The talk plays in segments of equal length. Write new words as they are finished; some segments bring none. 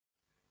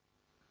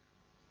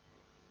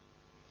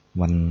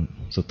วัน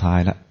สุดท้าย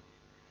แล้ว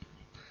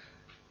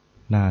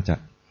น่าจะ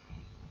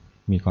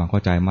มีความเข้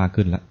าใจมาก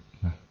ขึ้นแล้ว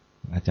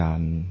อาจาร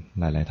ย์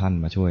หลายๆท่าน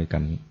มาช่วยกั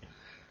น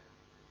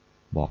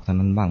บอกท่าน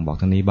นั้นบ้างบอก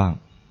ท่านนี้บ้าง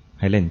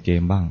ให้เล่นเก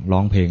มบ้างร้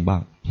องเพลงบ้า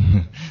ง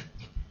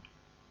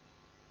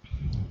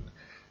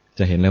จ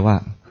ะเห็นเลยว่า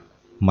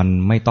มัน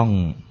ไม่ต้อง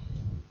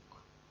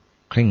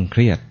เคร่งเค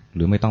รียดห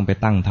รือไม่ต้องไป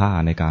ตั้งท่า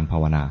ในการภา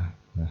วนา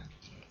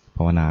ภ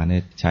าวนาเนี่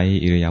ยใช้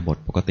อิริยาบถ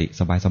ปกติ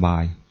สบา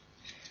ย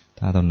ๆ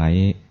ถ้าตอนไหน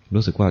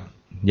รู้สึกว่า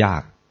ยา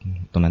ก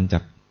ตรงนั้นจะ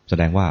แส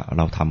ดงว่าเ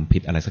ราทำผิ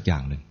ดอะไรสักอย่า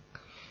งหนึ่ง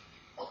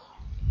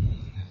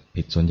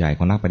ผิดส่วนใหญ่ข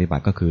องนักปฏิบั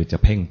ติก็คือจะ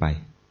เพ่งไป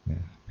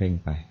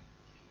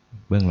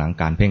เบื้องหลัง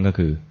การเพ่งก็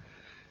คือ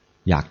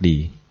อยากดี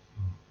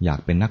อยาก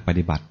เป็นนักป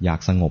ฏิบัติอยาก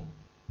สงบ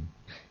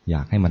อย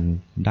ากให้มัน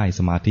ได้ส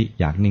มาธิ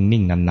อยากนิ่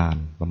งๆนาน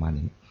ๆประมาณ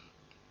นี้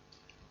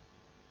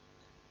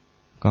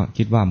ก็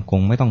คิดว่าค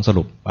งไม่ต้องส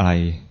รุปอะไร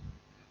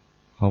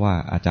เพราะว่า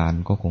อาจาร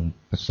ย์ก็คง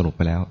สรุปไ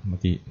ปแล้วเมื่อ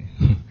กี้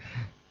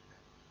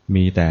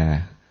มีแต่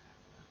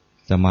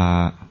จะมา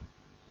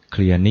เค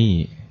ลียร์หนี้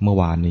เมื่อ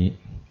วาน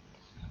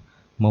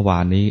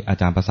นี้อา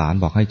จารย์ประสาน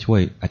บอกให้ช่ว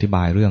ยอธิบ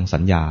ายเรื่องสั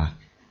ญญา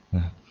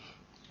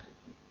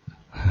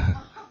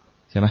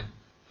ใช่ไหม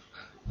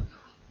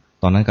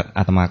ตอนนั้นอ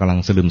าตมากำลัง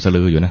สลึมส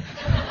ลืออยู่นะ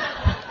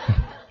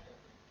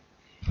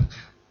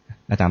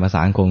อาจารย์ประส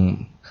านคง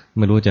ไ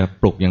ม่รู้จะ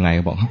ปลุกยังไง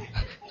บอก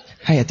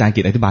ให้อาจารย์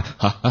กิตอธิบาย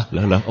เห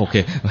รอโอเค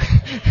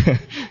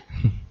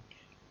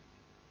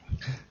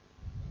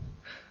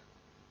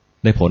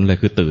ได้ผลเลย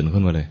คือตื่นขึ้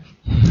นมาเลย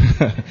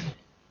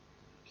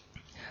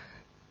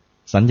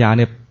สัญญาเ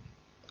นี่ย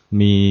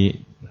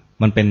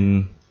มันเ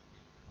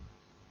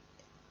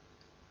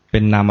ป็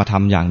นนามธร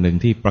รมอย่างหนึ่ง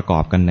ที่ประกอ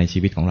บกันในชี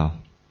วิตของเรา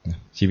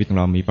ชีวิตของ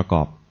เรามี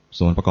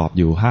ส่วนประกอบ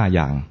อยู่5อ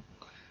ย่าง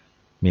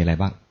มีอะไร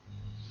บ้าง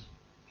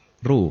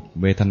รูป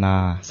เวทนา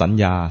สัญ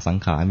ญาสัง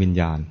ขารวิญ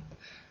ญาณ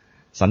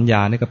สัญญา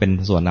นี่ก็เป็น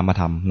ส่วนนาม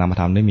ธรร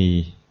มได้มี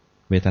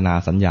เวทนา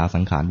สัญญา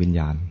สังขารวิญ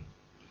ญาณ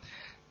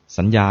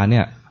สัญญาเ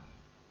นี่ย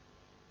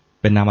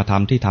เป็นนามธรร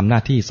มที่ทำหน้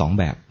าที่2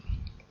แบ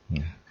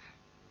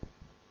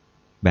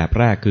บ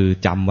แรกคือ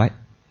จำไว้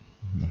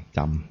จ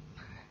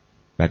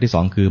ำแบบที่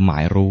2คือหมา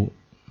ยรู้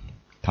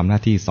ทำหน้า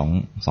ที่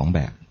สองแบ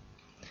บ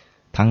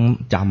ทั้ง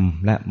จ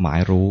ำและหมาย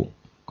รู้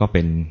ก็เ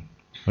ป็น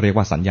เรียก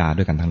ว่าสัญญา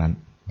ด้วยกันทั้งนั้น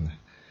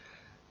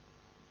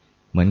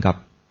เหมือนกับ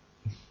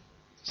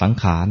สัง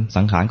ขา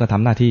รก็ท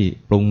ำหน้าที่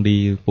ปรุงดี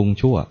ปรุง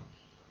ชั่ว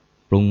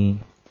ปรุง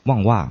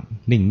ว่าง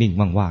ๆนิ่งๆ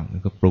ว่าง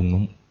ๆก็ปรุง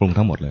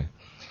ทั้งหมดเลย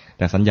แ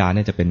ต่สัญญาเ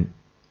นี่ยจะเ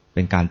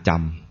ป็นการจ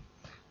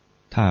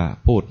ำถ้า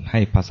พูดให้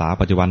ภาษา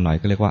ปัจจุบันหน่อย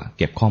ก็เรียกว่า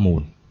เก็บข้อมู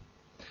ล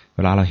เว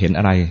ลาเราเห็น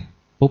อะไร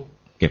ปุ๊บ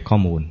เก็บข้อ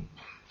มูล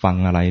ฟัง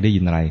อะไรได้ยิ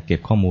นอะไรเก็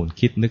บข้อมูล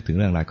คิดนึกถึง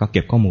เรื่องอะไรก็เ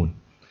ก็บข้อมูล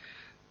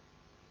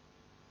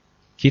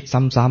คิด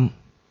ซ้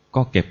ำๆ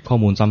ก็เก็บข้อ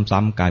มูลซ้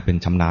ำๆกลายเป็น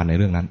ชำนาญใน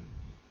เรื่องนั้น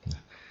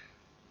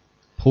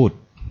พูด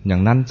อย่า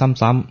งนั้น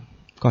ซ้ำ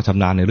ๆก็ช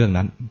ำนาญในเรื่อง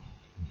นั้น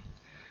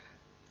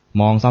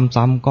มอง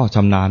ซ้ำๆก็ช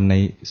ำนาญใน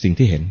สิ่ง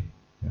ที่เห็น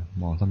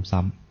มองซ้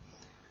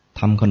ำๆ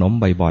ทำขนม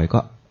บ่อยๆก็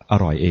อ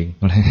ร่อยเอง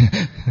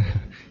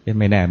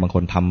ไม่แน่บางค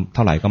นทำเ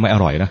ท่าไหร่ก็ไม่อ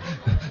ร่อยนะ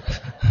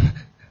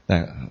แต่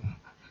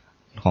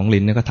ของลิ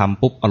นเนี่ยก็ท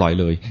ำปุ๊บอร่อย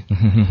เลย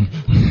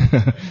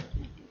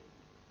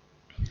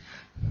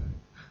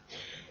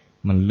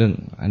มันเรื่อง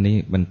อันนี้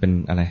มันเป็น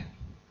อะไร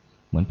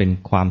เหมือนเป็น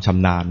ความช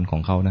ำนาญขอ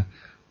งเขานะ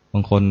บ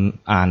างคน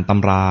อ่านต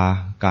ำรา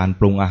การ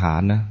ปรุงอาหา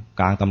รนะ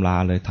กลางตำรา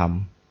เลยท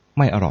ำไ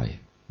ม่อร่อย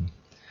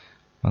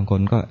บางค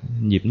นก็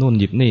หยิบนู่น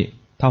หยิบนี่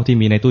เท่าที่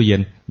มีในตู้เย็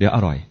นเดี๋ยวอ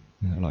ร่อ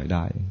ยไ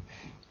ด้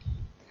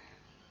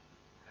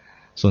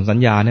ส่วนสัญ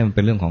ญาเนี่ยมันเ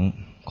ป็นเรื่อง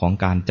ของ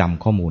การจ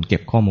ำข้อมูลเก็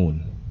บข้อมูล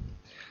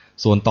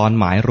ส่วนตอน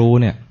หมายรู้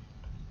เนี่ย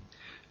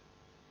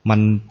มัน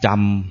จ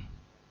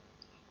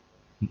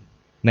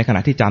ำในขณะ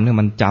ที่จำเนี่ย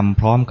มันจำ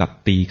พร้อมกับ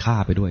ตีค่า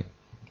ไปด้วย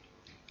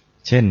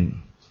เช่น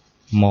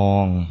มอ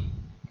ง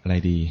อะไร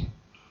ดี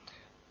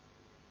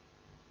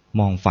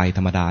มองไฟธ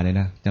รรมดาเนี่ย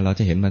นะเรา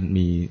จะเห็นมัน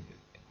มี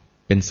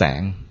เป็นแส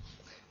ง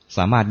ส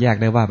ามารถแยก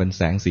ได้ว่าเป็นแ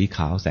สงสีข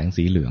าวแสง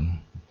สีเหลือง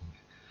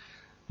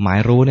หมาย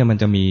รู้เนี่ยมัน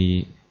จะ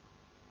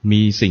มี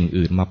สิ่ง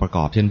อื่นมาประก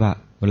อบเช่นว่า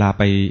เวลาไ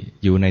ป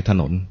อยู่ในถ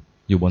นน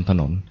อยู่บนถ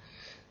นน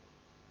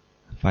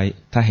ไฟ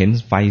ถ้าเห็น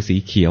ไฟสี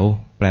เขียว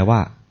แปลว่า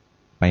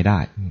ไปได้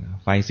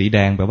ไฟสีแด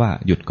งแปลว่า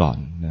หยุดก่อน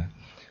นะ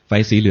ไฟ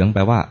สีเหลืองแป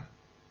ลว่า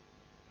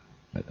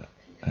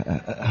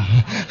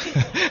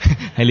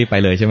ให้รีบไป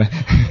เลยใช่ไหม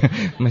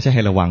ไม่ใช่ใ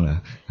ห้ระวังเหรอ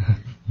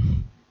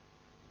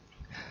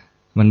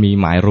มันมี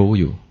หมายรู้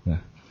อยู่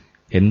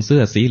เห็นเสื้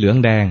อสีเหลือง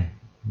แดง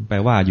แปล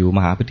ว่าอยู่ม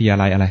หาวิทยา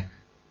ลัยอะไร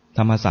ธ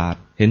รรมศาสต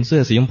ร์เห็นเสื้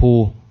อสีชมพู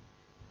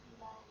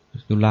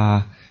จุฬา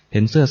เห็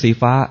นเสื้อสี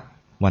ฟ้า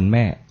วันแ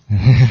ม่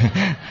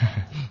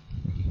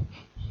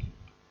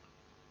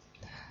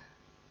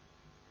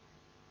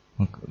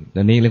เ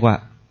ดี๋ยวนี้เรียกว่า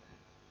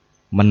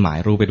มันหมาย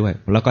รู้ไปด้วย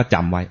แล้วก็จ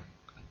ำไว้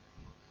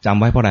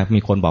เพราะอะไร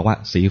มีคนบอกว่า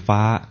สีฟ้า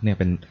เนี่ย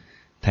เป็น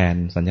แทน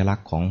สัญลัก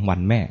ษณ์ของวัน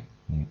แม่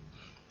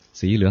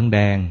สีเหลืองแด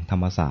งธร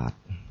รมศาสตร์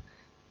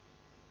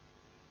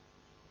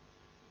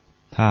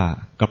ถ้า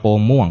กระโปรง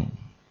ม่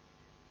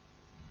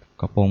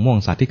วง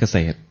สาธิตเกษ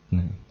ตร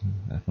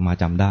มา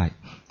จำได้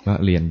ก็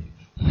เรียน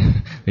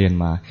เรียน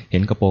มาเห็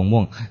นกระโปรงม่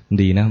วง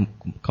ดีนะ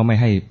เขาไม่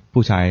ให้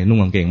ผู้ชายนุ่ง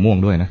กางเกงม่วง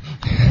ด้วยนะ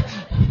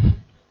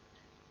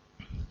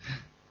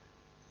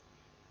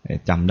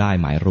จำได้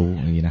หมายรู้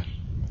อย่างนี้นะ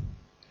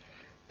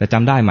แต่จ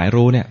ำได้หมาย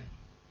รู้เนี่ย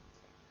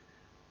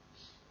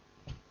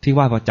ที่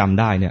ว่าพอจำ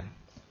ได้เนี่ย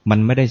มัน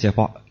ไม่ได้เฉพ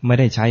าะไม่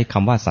ได้ใช้ค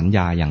ำว่าสัญญ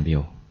าอย่างเดีย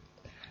ว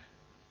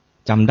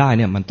จำได้เ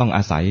นี่ยมันต้องอ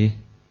าศัย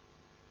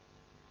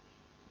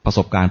ประส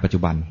บการณ์ปัจจุ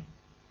บัน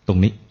ตรง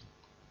นี้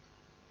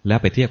แล้ว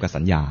ไปเทียบกับ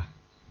สัญญา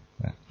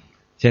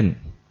เช่น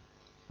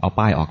เอา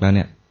ป้ายออกแล้วเ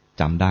นี่ย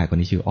จำได้คน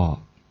นี้ชื่ออ้อ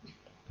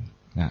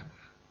นะ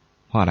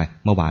เพราะอะไร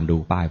เมื่อวานดู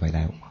ป้ายไปแ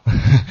ล้ว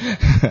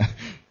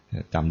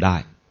จำได้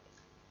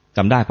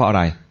เพราะอะไ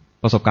ร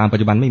ประสบการณ์ปัจ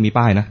จุบันไม่มี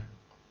ป้ายนะ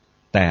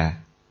แต่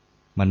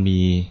มันมี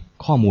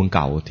ข้อมูลเ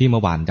ก่าที่เมื่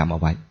อวานจำเอา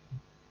ไว้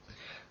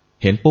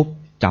เห็นปุ๊บ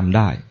จำไ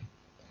ด้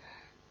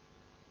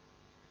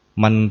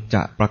มันจ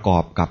ะประกอ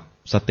บกับ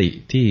สติ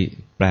ที่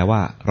แปลว่า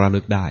ระลึ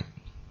กได้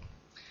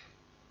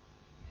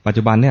ปัจ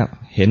จุบันเนี่ย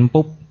เห็น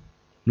ปุ๊บ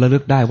ระลึ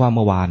กได้ว่าเ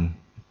มื่อวาน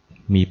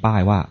มีป้าย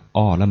ว่า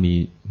อ้อแล้วมี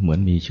เหมือน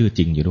มีชื่อจ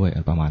ริงอยู่ด้วย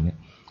ประมาณนี้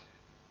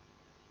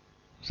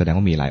แสดง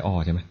ว่ามีหลายอ้อ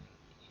ใช่ไหม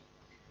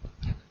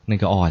นี่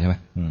ก็อ้อใช่ไหม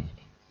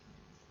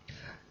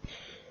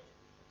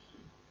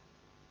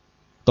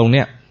ตรงเ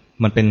นี้ย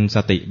มันเป็นส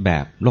ติแบ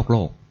บโล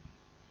ก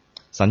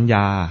สัญญ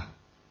า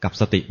กับ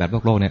สติแบบ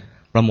โลกเนี่ย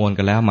ประมวล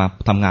กันแล้วมา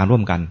ทำงานร่ว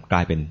มกันกล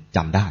ายเป็นจ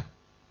ำได้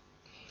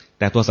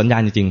แต่ตัวสัญญา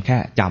จริงๆแค่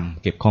จ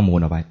ำเก็บข้อมูล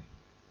เอาไว้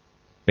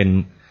เ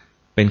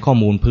ป็นข้อ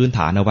มูลพื้นฐ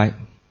านเอาไว้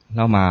แ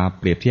ล้วมา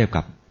เปรียบเทียบ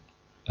กับ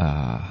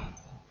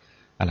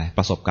อะไรป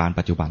ระสบการณ์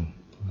ปัจจุบัน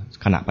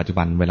ขณะปัจจุ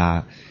บันเวลา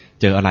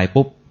เจออะไร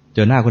ปุ๊บเจ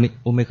อหน้าคนนี้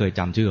ไม่เคยจ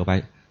ำชื่อเอาไว้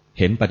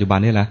เห็นปัจจุบัน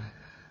นี่แหละ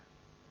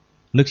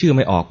นึกชื่อไ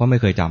ม่ออกเพราะไม่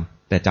เคยจ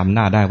ำแต่จำห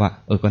น้าได้ว่า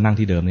ก็นั่ง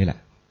ที่เดิมนี่แหละ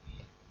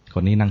ค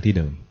นนี้นั่งที่เ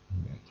ดิม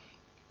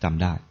จ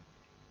ำได้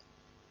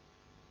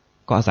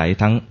ก็อาศัย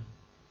ทั้ง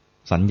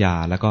สัญญา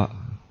แล้วก็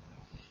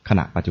ขณ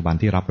ะปัจจุบัน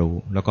ที่รับรู้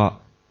แล้วก็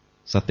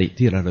สติ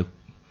ที่ระ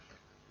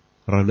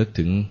ลึก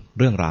ถึง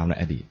เรื่องราวใน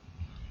อดีต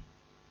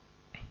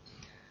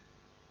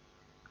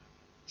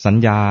สัญ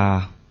ญา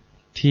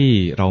ที่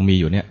เรามี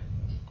อยู่เนี่ย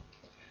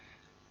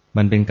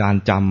มันเป็นการ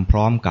จำพ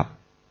ร้อม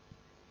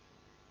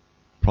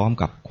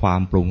กับควา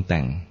มปรุงแ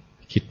ต่ง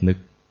คิดนึก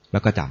แล้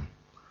วก็จ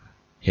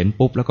ำเห็น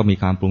ปุ๊บแล้วก็มี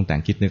ความปรุงแต่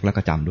งคิดนึกแล้ว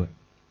ก็จำด้วย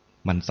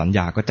มันสัญญ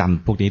าก็จ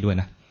ำพวกนี้ด้วย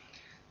นะ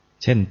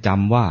เช่นจ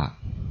ำว่า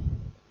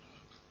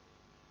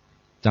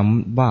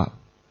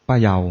ป้า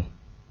เยา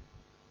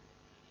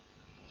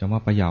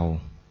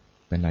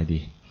เป็นอะไรดี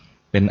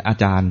เป็นอา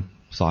จารย์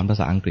สอนภา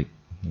ษาอังกฤษ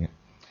เนี่ย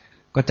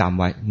ก็จำ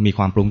ไว้มีค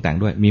วามปรุงแต่ง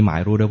ด้วยมีหมาย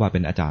รู้ด้วยว่าเป็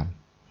นอาจารย์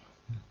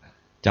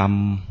จ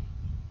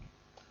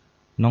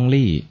ำน้อง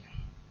ลี่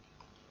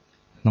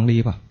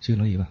ป่ะชื่อ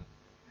น้องลี่ป่ะ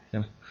ใช่ไ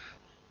หม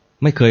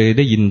ไม่เคยไ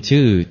ด้ยิน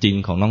ชื่อจริง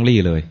ของน้องลี่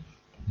เลย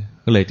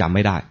ก็เลยจำไ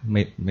ม่ได้ไ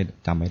ม่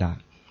จำไม่ได้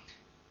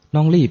น้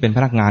องลี่เป็นพ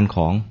นักงานข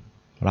อง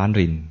ร้าน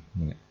ริน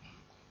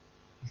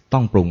ต้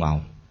องปรุงเอา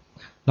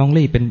น้อง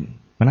ลี่เป็น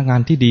พนักงาน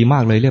ที่ดีมา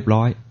กเลยเรียบ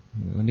ร้อย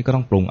วันนี้ก็ต้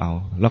องปรุงเอา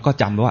แล้วก็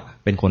จำว่า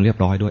เป็นคนเรียบ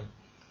ร้อยด้วย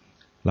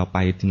เราไป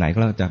ที่ไหนก็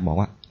จะบอก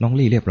ว่าน้อง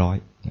ลี่เรียบร้อย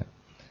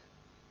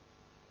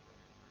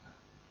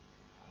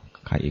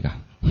ใครอีกอะ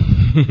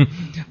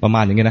ประมา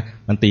ณอย่างนี้นะ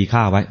มันตีค่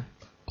าไว้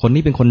คน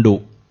นี้เป็นคนดุ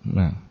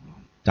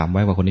จำไ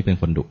ว้ว่าคนนี้เป็น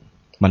คนดุ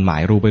มันหมา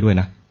ยรู้ไปด้วย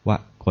นะว่า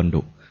คน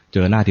ดุเจ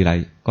อหน้าทีไร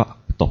ก็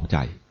ตกใจ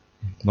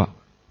ว่า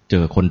เจ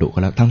อคนดุเข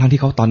าแล้วทั้งที่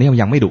เขาตอนนี้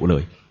ยังไม่ดุเล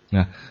ยน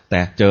ะแต่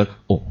เจอ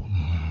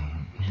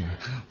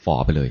ฝ่อ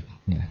ไปเลย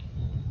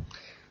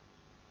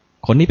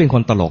คนนี้เป็นค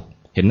นตลก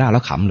เห็นหน้าแล้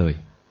วขำเลย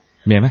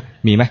มีไ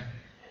หม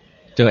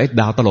เจอไอ้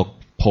ดาวตลก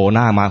โผล่ห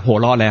น้ามาหัว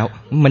เราะแล้ว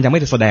มันยังไม่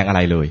ได้แสดงอะไร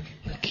เลย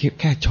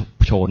แค่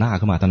โชว์หน้าเ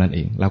ข้ามาเท่านั้นเอ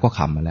งแล้วก็ข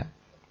ำมาแล้ว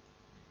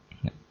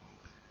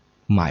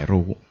หมาย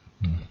รู้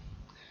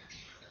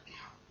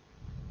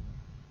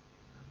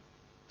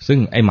ซึ่ง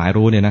ไอ้หมาย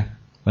รู้เนี่ยนะ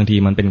บางที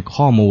มันเป็น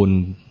ข้อมูล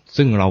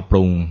ซึ่งเราป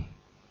รุง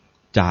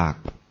จาก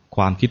ค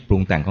วามคิดปรุ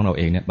งแต่งของเรา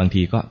เองเนี่ยบาง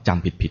ทีก็จ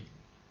ำผิด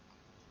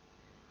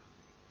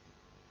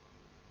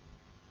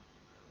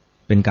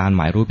เป็นการห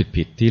มายรู้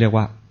ผิดที่เรียก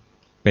ว่า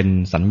เป็น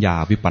สัญญา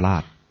วิปลา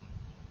ส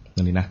ตร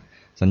งนี้นะ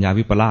สัญญา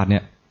วิปลาสเนี่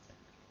ย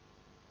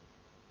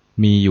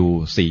มีอ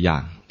ยู่4อย่า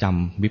งจ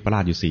ำวิปลา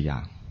สอยู่4อย่า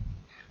ง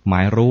หม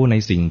ายรู้ใน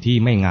สิ่งที่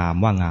ไม่งาม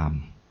ว่างาม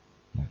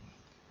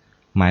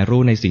หมาย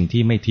รู้ในสิ่ง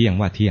ที่ไม่เที่ยง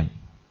ว่าเที่ยง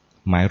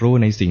หมายรู้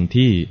ในสิ่ง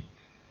ที่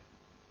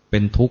เป็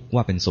นทุกข์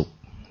ว่าเป็นสุข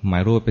หมา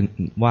ย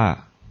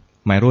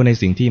รู้ใน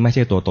สิ่งที่ไม่ใ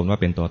ช่ตัวตนว่า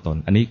เป็นตัวตน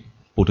อันนี้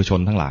ปุถุชน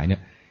ทั้งหลายเนี่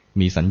ย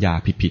มีสัญญา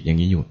ผิดอย่าง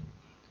นี้อยู่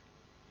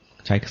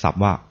ใช้ศัพ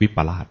ท์ว่าวิป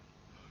ลาส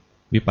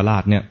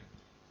เนี่ย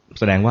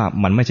แสดงว่า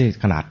มันไม่ใช่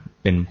ขนาด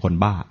เป็นคน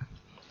บ้า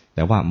แ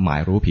ต่ว่าหมา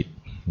ยรู้ผิด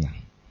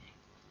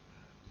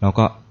แล้ว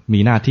ก็มี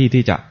หน้าที่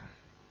ที่จะ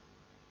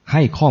ใ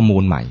ห้ข้อมู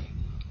ลใหม่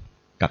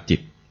กับจิต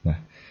นะ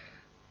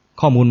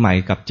ข้อมูลใหม่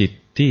กับจิต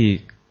ที่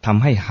ท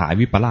ำให้หาย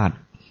วิปลาส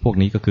พวก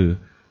นี้ก็คือ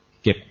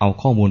เก็บเอา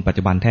ข้อมูลปัจ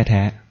จุบันแ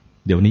ท้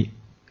ๆเดี๋ยวนี้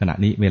ขณะ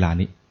นี้เวลา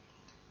นี้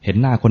เห็น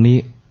หน้าคนนี้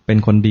เป็น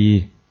คนดี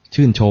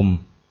ชื่นชม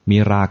มี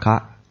ราคะ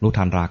รู้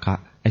ทันราคะ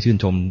ให้ชื่น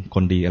ชมค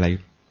นดีอะไร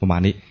ประมาณ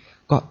นี้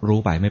ก็รู้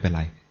ไปไม่เป็นไ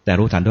ร แต่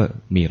รู้ทันด้วย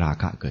มีรา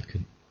คะเกิดขึ้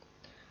น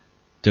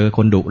เจอค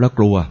นดุแล้ว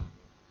กลัว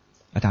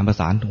อาจารย์ประ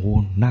สานโอ้โห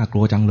น่าก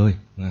ลัวจังเลย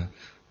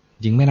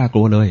จริงไม่น่าก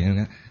ลัวเลย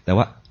แต่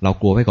ว่าเรา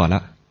กลัวไว้ก่อนแล้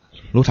ว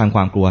รู้ทันค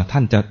วามกลัวท่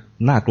านจะ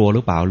น่ากลัวห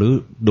รือเปล่าหรือ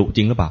ดุจ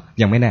ริงหรือเปล่า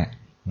ยังไม่แน่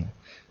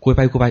คุยไป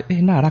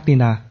น่ารักดี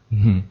นะ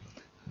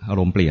อา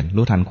รมณ์เปลี่ยน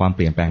รู้ทันความเป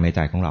ลี่ยนแปลงในใจ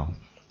ของเรา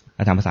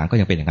อาจารย์ประสานก็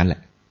ยังเป็นอย่างนั้นแหล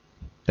ะ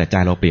แต่ใจ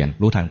เราเปลี่ยน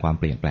รู้ทันความ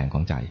เปลี่ยนแปลงข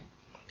องใจ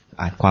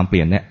ความเป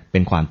ลี่ยนเนี่ยเป็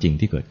นความจริง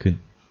ที่เกิดขึ้น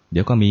เ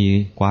ดี๋ยวก็มี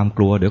ความก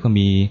ลัวเดี๋ยวก็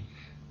มี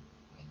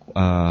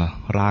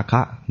ราค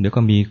ะเดี๋ยว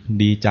ก็มี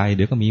ดีใจเ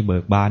ดี๋ยวก็มีเบิ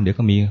กบานเดี๋ยว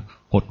ก็มี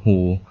หด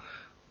หู่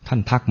ท่าน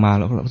ทักมาแ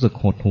ล้วรู้สึก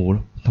หดหู่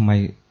ทำไม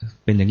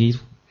เป็นอย่างนี้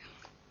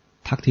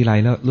ทักทีไร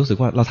แล้วรู้สึก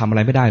ว่าเราทำอะไร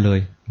ไม่ได้เลย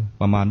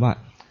ประมาณว่า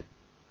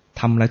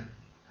ทำอะ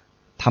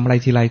ไร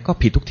ทีไรก็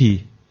ผิดทุกที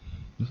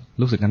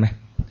รู้สึกกันไหม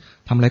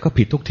ทำอะไรก็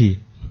ผิดทุกที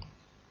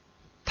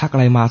ทักอะ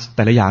ไรมาแ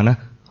ต่ละอย่างนะ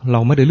เรา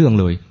ไม่ได้เรื่อง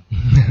เลย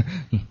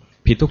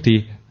ผิดทุกที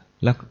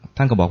แล้ว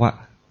ท่านก็บอกว่า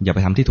อย่าไป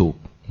ทำที่ถูก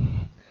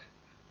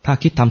ถ้า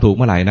คิดทำถูกเ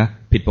มื่อไหร่นะ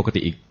ผิดปกติ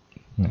อีก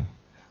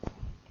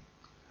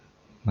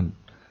มัน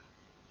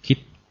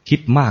คิด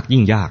มาก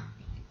ยิ่งยาก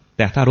แ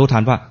ต่ถ้ารู้ทั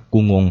นว่ากู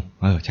งง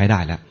ใช้ได้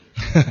แล้ว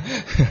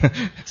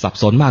สับ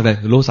สนมากเลย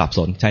รู้สับส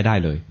นใช้ได้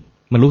เลย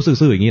มันรู้ซื่อ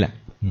ๆอย่างนี้แหละ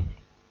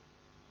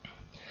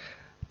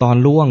ตอน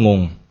รู้ว่างง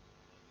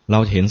เรา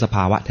เห็นสภ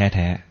าวะแ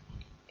ท้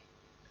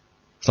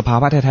ๆสภา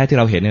วะแท้ๆที่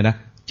เราเห็นเนี่ยนะ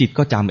จิต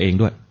ก็จำเอง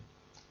ด้วย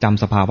จ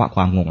ำสภาวะค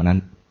วามงงอันนั้น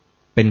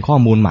เป็นข้อ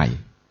มูลใหม่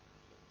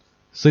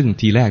ซึ่ง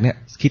ทีแรกเนี่ย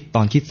ต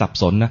อนคิดสับ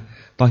สนนะ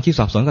ตอนคิด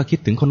สับสนก็คิด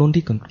ถึงคนนู้น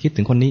ที่คิด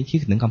ถึงคนนี้คิด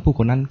ถึงคำพูด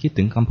คนนั้นคิด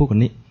ถึงคำพูดคน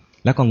นี้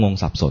แล้วก็งง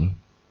สับสน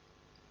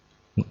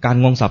การ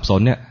งงสับส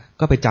นเนี่ย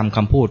ก็ไปจำค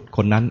ำพูดค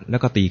นนั้นแล้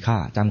วก็ตีค่า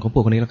จำคำพู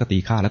ดคนนี้แล้วก็ตี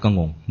ค่าแล้วก็ง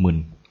งมึน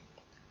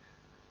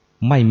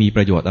ไม่มีป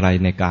ระโยชน์อะไร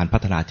ในการพั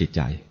ฒนาจิตใ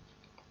จ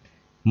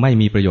ไม่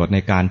มีประโยชน์ใน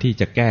การที่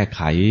จะแก้ไ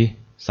ข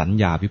สัญ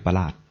ญาวิปล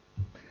าส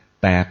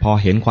แต่พอ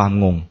เห็นความ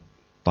งง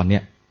ตอนเนี้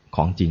ยข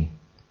องจริง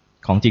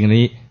อัน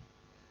นี้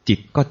จิต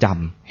ก็จ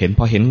ำเห็นพ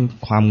อเห็น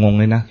ความงง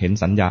เลยนะเห็น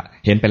สัญญา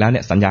เห็นไปแล้วเ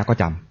นี่ยสัญญาก็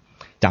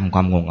จำคว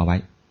ามงงเอาไว้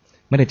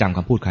ไม่ได้จำค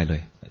ำพูดใครเล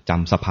ยจ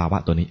ำสภาวะ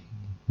ตัวนี้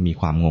มี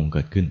ความงงเ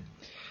กิดขึ้น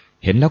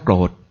เห็นแล้วโกร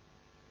ธ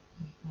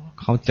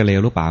เขาจะเลว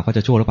หรือเปล่าเขาจ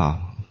ะชั่วหรือเปล่า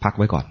พัก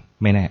ไว้ก่อน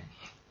ไม่แน่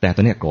แต่ต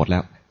อนนี้โกรธแล้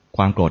วค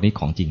วามโกรธนี้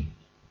ของจริง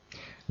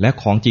และ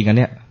ของจริงอันเ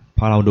นี้ยพ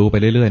อเราดูไป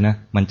เรื่อยๆนะ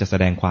มันจะแส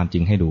ดงความจริ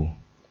งให้ดู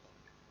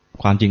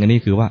ความจริงอันนี้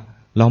คือว่า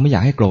เราไม่อยา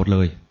กให้โกรธเล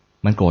ย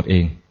มันโกรธเอ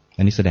ง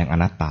อันนี้แสดงอ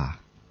นัตตา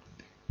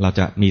เราจ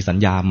ะมีสัญ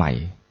ญาใหม่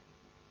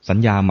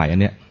อัน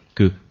เนี้ย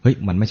คือเฮ้ย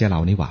มันไม่ใช่เรา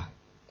นี่หว่า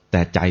แ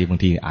ต่ใจบาง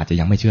ทีอาจจะ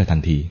ยังไม่เชื่อทัน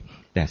ที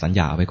แต่สัญญ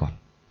าเอาไว้ก่อน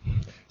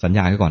สัญญ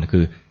าไว้ก่อนคื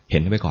อเห็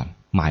นไว้ก่อน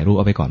หมายรู้เ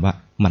อาไว้ก่อนว่า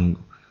มัน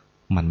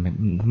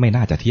ไม่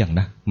น่าจะเที่ยง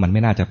นะมันไ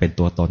ม่น่าจะเป็น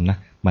ตัวตนนะ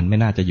มันไม่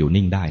น่าจะอยู่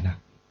นิ่งได้นะ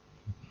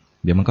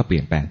เดี๋ยวมันก็เปลี่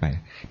ยนแปลงไป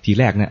ที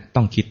แรกเนี่ย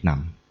ต้องคิดน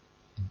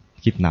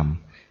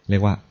ำเรีย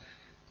กว่า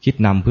คิด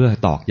นำเพื่อ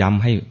ตอกย้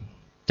ำให้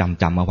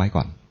จำเอาไว้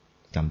ก่อน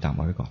จำเ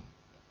อาไว้ก่อน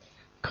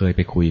เคยไ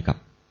ปคุยกับ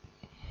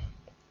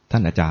ท่า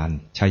นอาจารย์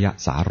ชย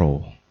สาโร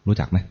รู้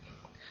จักไหม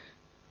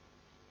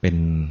เป็น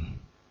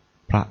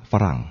พระฝ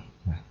รั่ง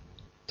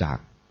จาก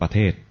ประเท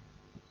ศ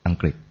อัง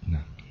กฤษน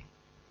ะ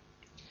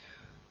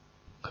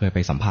เคยไป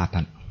สัมภาษณ์ท่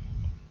าน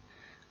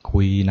คุ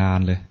ยนาน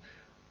เลย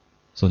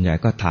ส่วนใหญ่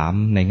ก็ถาม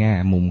ในแง่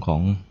มุมขอ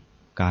ง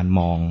การม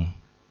อ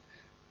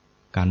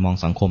ง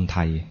สังคมไท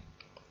ย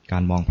กา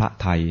รมองพระ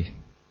ไทย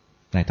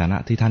ในฐานะ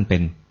ที่ท่านเป็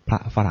นพระ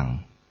ฝรั่ง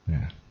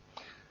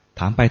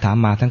ถามไปถาม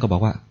มาท่านก็บอ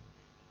กว่า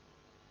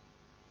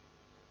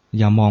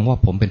อย่ามองว่า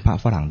ผมเป็นพระ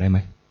ฝรั่งได้ไหม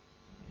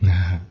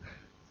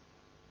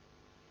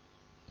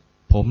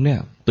ผมเนี่ย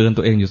เตือน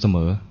ตัวเองอยู่เสม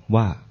อ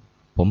ว่า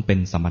ผมเป็น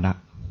สมณะ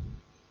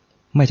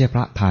ไม่ใช่พ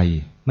ระไทย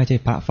ไม่ใช่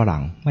พระฝรั่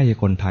งไม่ใช่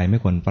คนไทยไม่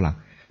คนฝรั่ง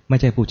ไม่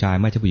ใช่ผู้ชาย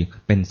ไม่ใช่ผู้หญิง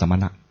เป็นสม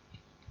ณะ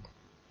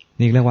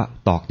นี่เรียกว่า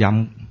ตอกย้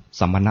ำ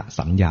สมณะ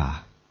สัญญา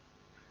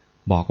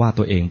บอกว่า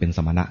ตัวเองเป็นส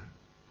มณะ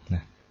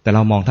แต่เร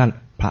ามองท่าน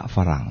พระฝ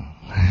รั่ง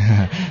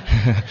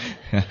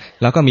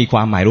แล้วก็มีคว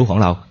ามหมายรู้ของ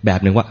เราแบบ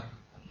หนึ่งว่า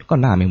ก็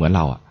หน้าไม่เหมือนเ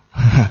ราอ่ะ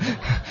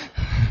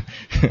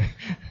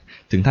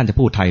ถึงท่านจะ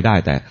พูดไทยได้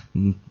แต่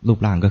รูป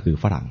ร่างก็คือ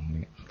ฝรั่ง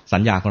สั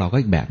ญญาของเราก็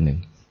อีกแบบหนึ่ง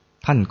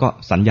ท่านก็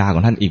สัญญาขอ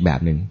งท่านอีกแบบ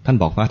หนึ่งท่าน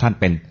บอกว่าท่าน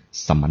เป็น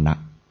สมณะ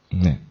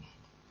เนี่ย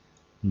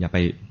อย่าไป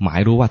หมาย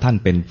รู้ว่าท่าน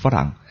เป็นฝ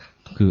รั่ง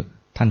คือ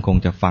ท่านคง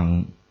จะฟัง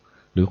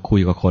หรือคุย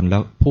กับคนแล้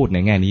วพูดใน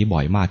แง่นี้บ่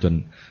อยมากจน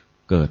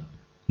เกิด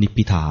นิพ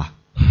พิทา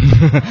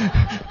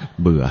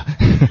เบื่อ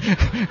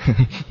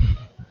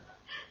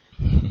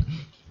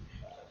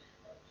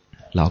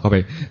เราก็ไป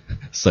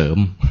เสริม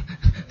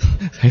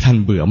ให้ท่าน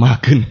เบื่อมาก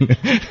ขึ้น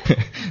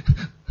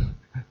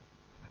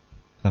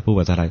ถ้าพูดภ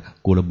าษาไทย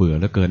กูระเบื่อ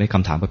แล้วเกินได้ค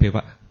ำถามประเภท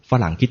ว่าฝ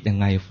รั่งคิดยัง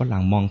ไงฝรั่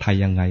งมองไทย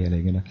ยังไงอะไรอ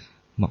ย่างเงี้ยนะ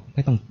บอกไ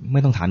ม่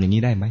ต้องถามอย่าง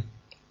นี้ได้ไหม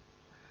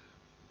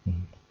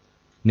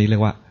นี่เรีย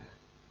กว่า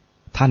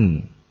ท่าน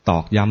ตอ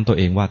กย้ำตัว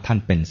เองว่าท่าน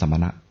เป็นสม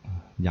ณะ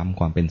ย้ำ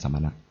ความเป็นสม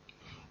ณะ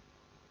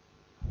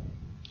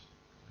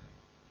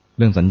เ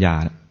รื่องสัญญา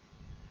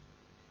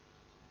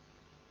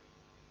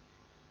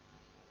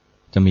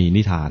จะมี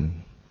นิทาน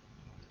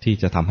ที่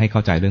จะทำให้เข้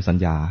าใจเรื่องสัญ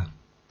ญา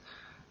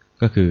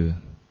ก็คือ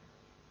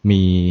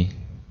มี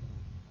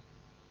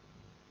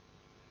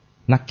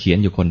นักเขียน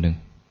อยู่คนหนึ่ง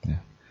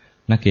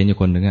นักเขียนอยู่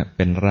คนหนึ่งเ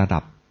ป็นระดั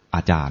บอ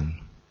าจารย์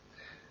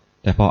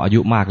แต่พออายุ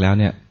มากแล้ว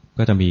เนี่ย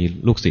ก็จะมี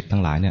ลูกศิษย์ทั้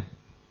งหลายเนี่ย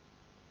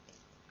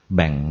แ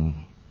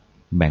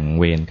บ่ง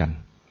เวรกั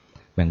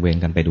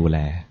นไปดูแล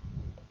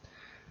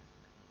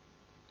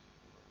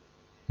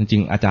จริ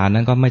งๆอาจารย์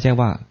นั้นก็ไม่ใช่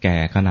ว่าแก่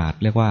ขนาด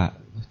เรียกว่า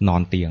นอ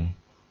นเตียง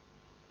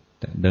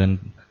แต่เดิน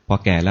พอ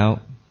แก่แล้ว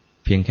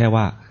เพียงแค่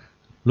ว่า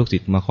ลูกศิ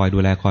ษย์มาคอยดู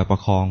แลคอยประ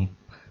คอง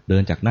เดิ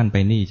นจากนั่นไป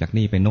นี่จาก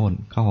นี่ไปโน่น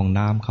เข้าห้อง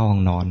น้ำเข้าห้อ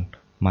งนอน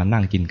มา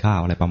นั่งกินข้าว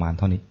อะไรประมาณเ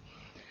ท่านี้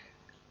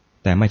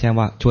แต่ไม่ใช่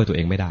ว่าช่วยตัวเอ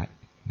งไม่ได้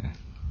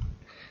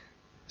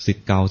ศิษ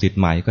ย์เก่าศิษย์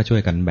ใหม่ก็ช่ว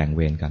ยกันแบ่งเ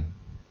วรกัน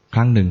ค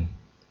รั้งหนึ่ง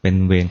เป็น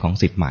เวรของ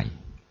ศิษย์ใหม่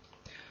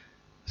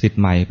ศิษย์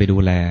ใหม่ไปดู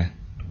แล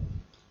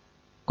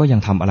ก็ยัง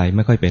ทำอะไรไ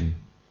ม่ค่อยเป็น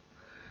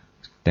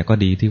แต่ก็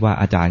ดีที่ว่า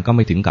อาจารย์ก็ไ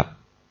ม่ถึงกับ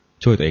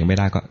ช่วยตัวเองไม่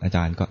ได้ก็อาจ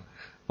ารย์ก็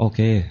โอเค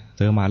เธ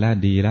อมาแล้ว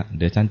ดีแล้วเ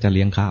ดี๋ยวฉันจะเ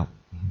ลี้ยงข้าว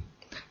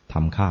ท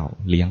ำข้าว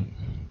เลี้ยง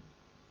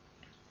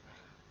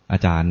อา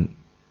จารย์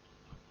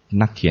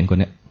นักเขียนคน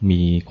นี้มี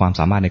ความ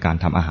สามารถในการ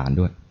ทำอาหาร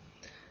ด้วย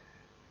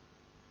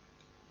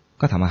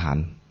ก็ทำอาหาร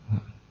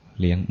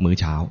เลี้ยงมื้อ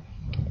เช้า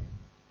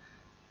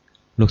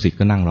ลูกศิษย์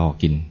ก็นั่งรอ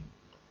กิน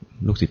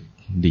ลูกศิษย์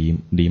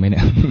ดีไหมเนี่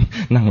ย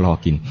นั่งรอ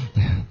กิน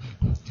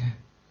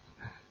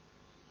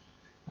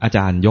อาจ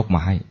ารย์ยกม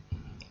าให้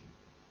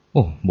โ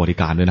อ้บริ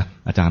การด้วยนะ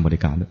อาจารย์บริ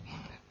การด้วย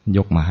ย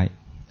กมาให้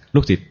ลู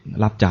กศิษย์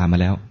รับจานมา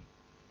แล้ว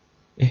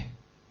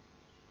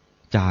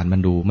จานมัน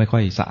ดูไม่ค่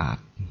อยสะอาด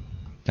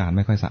จานไ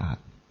ม่ค่อยสะอาด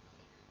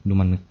ดู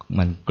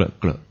มันเ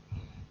กลอะ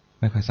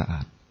ไม่ค่อยสะอา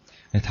ด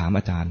เลยถาม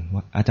อาจารย์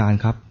ว่าอาจารย์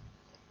ครับ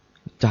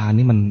จาน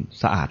นี้มัน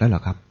สะอาดแล้วเหร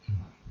อครับ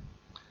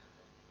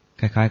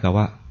คล้ายๆกับ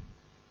ว่า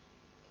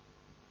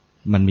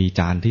มันมี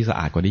จานที่สะ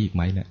อาดกว่านี้อีกไห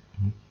มเนี่ย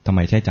ทำไม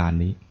ใช่จาน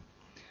นี้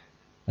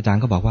อาจาร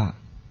ย์ก็บอกว่า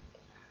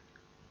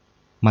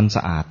มันส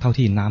ะอาดเท่า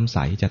ที่น้ำใส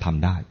จะท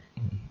ำได้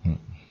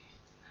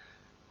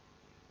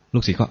ลู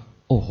กศิษย์ก็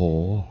โอ้โห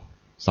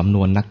สำน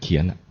วนนักเขี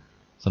ยน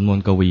สำนวน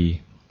กวี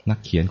นัก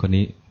เขียนคน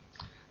นี้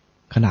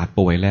ขนาด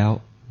ป่วยแล้ว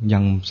ยั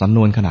งสำน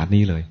วนขนาด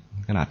นี้เลย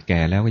ขนาดแก่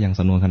แล้วก็ยัง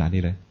สำนวนขนาด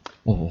นี้เลย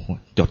โอ้โห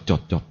จด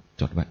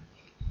ไว้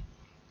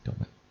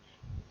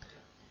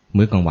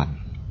มื้อกลางวัน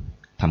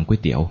ทำก๋วย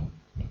เตี๋ยว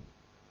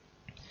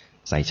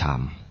ใส่ชาม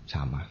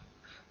มา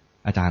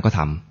อาจารย์ก็ท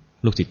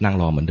ำลูกศิษย์นั่ง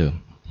รอเหมือนเดิม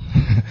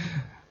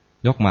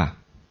ยกมา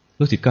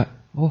ลูกศิษย์ก็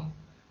โอ้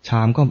ช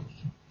ามก็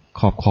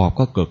ขอบ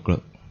ก็เกลอ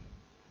ะ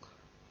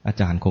อา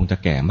จารย์คงจะ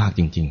แก่มาก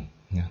จริง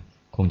ๆนะ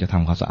คงจะท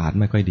ำความสะอาด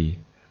ไม่ค่อยดี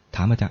ถ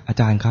ามอา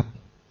จารย์ครับ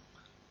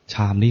ช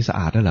ามนี้สะอ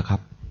าดแล้วเหรอครั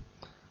บ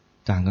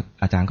อา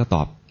จารย์ก็ต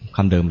อบค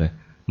ำเดิมเลย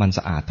มันส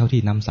ะอาดเท่า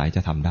ที่น้ำใสจ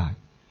ะทำได้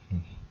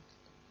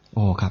โ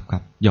อ้ครั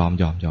บยอม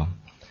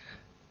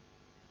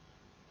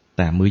แ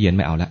ต่มื้อเย็นไ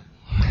ม่เอาแล้ว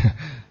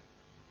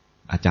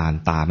อาจารย์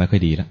ตาไม่ค่อ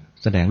ยดีแล้ว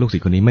แสดงลูกศิษ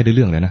ย์คนนี้ไม่ได้เ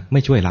รื่องเลยนะไ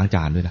ม่ช่วยล้างจ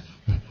านด้วยนะ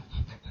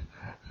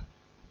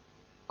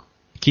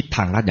คิดท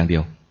างลัดอย่างเดี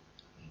ยว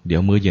เดี๋ย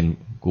วมื้อเย็น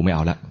กูไม่เอ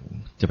าละ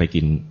จะไป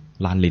กิน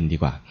ร้านลินดี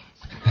กว่า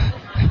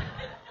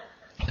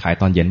ขาย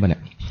ตอนเย็นป่ะเนี่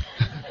ย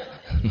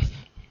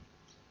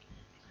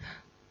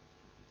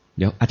เ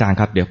ดี๋ยวอาจารย์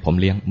ครับเดี๋ยวผม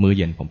เลี้ยงมื้อเ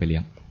ย็นผมไปเลี้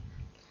ยง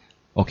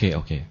โอเค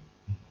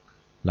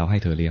เราให้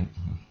เธอเลี้ยง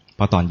พ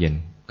อตอนเย็น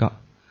ก็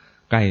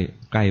ใ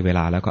กล้เวล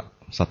าแล้วก็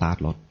สตาร์ท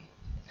รถ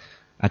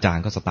อาจาร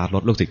ย์ก็สตาร์ทร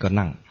ถลูกศิษย์ก็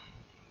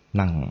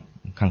นั่ง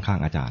ข้าง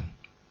ๆอาจารย์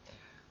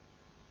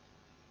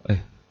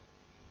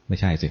ไม่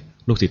ใช่สิ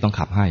ลูกศิษย์ต้อง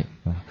ขับให้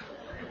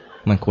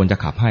มันควรจะ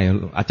ขับให้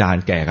อาจาร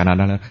ย์แก่ขนาด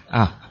นั้นแล้ว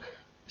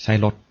ใช้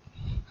รถ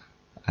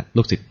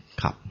ลูกศิษย์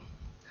ขับ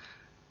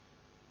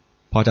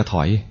พอจะถ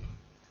อย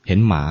เห็น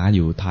หมาอ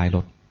ยู่ท้ายร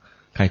ถ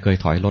ใครเคย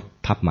ถอยรถ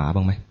ทับหมาบ้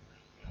างไหม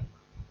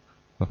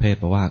ประเภท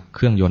เพราะว่าเค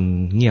รื่องยนต์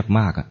เงียบ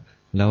มาก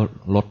แล้ว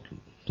รถ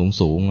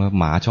สูง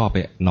หมาชอบไป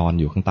นอน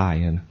อยู่ข้างใต้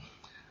นะ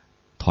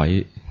ถอย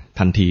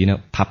ทันทีเนี่ย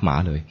ทับหมา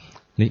เลย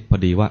นี่พอ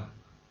ดีว่า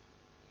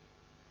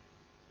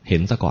เห็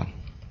นซะก่อน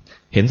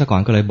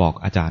ก็เลยบอก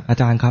อาจา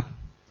รย์ครับ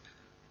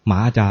หมา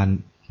อาจารย์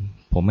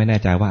ผมไม่แน่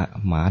ใจว่า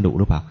หมาดุ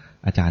หรือเปล่า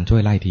อาจารย์ช่ว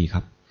ยไล่ทีค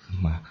รับ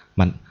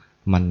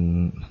มัน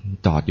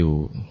จอดอยู่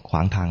ขว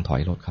างทางถอ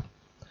ยรถครับ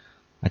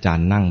อาจาร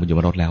ย์นั่งอยู่บ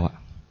นรถแล้ว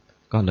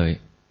ก็เลย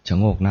ชะ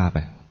โงกหน้าไป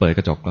เปิดก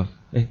ระจกแล้ว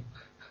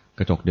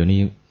กระจกเดี๋ยวนี้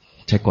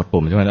ใช้กด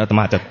ปุ่มใช่ไหมอาต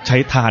มาจะใช้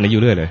ท่านี้อ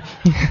ยู่เรื่อยเลย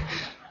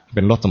เ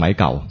ป็นรถสมัย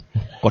เก่า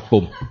กด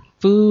ปุ่ม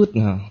ฟืด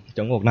ช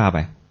ะโงกหน้าไป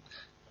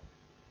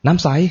น้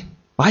ำใส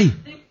ไป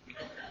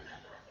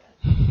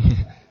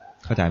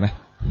เข้าใจไหม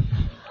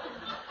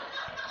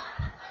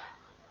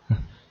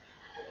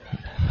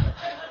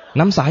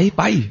น้ำใส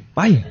ไ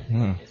ป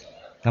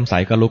น้ำใส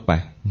ก็ลุกไป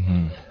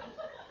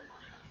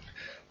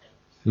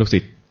ลูกศิ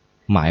ษย์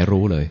หมาย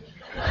รู้เลย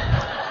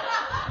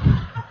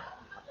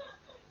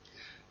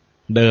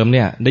เดิมเ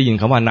นี่ยได้ยิน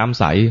คำว่าน้ำ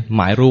ใสห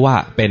มายรู้ว่า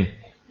เป็น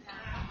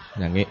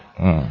อย่างนี้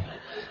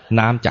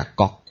น้ำจาก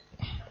ก๊อก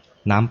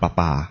น้ำประ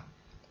ปา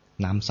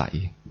น้ำใส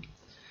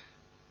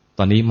ต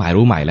อนนี้หมาย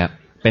รู้ใหม่แล้ว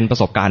เป็นประ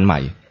สบการณ์ใหม่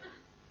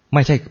ไ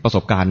ม่ใช่ประส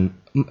บการณ์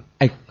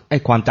ไอ้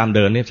ความจำเ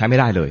ดิมเนี่ยใช้ไม่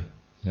ได้เลย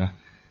นะ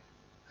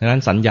ดังนั้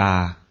นสัญญา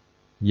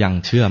ยัง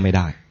เชื่อไม่ไ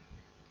ด้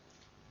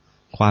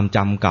ความจ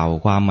ำเก่า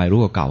ความหมาย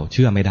รู้เก่าเ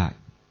ชื่อไม่ได้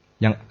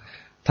ยัง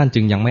ท่าน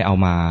จึงยังไม่เอา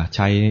มาใ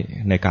ช้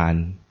ในการ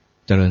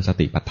เจริญส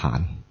ติปัฏฐาน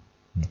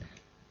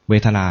เว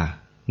ทนา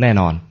แน่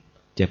นอน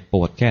เจ็บป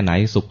วดแค่ไหน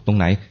สุขตรง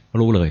ไหน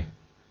รู้เลย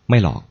ไม่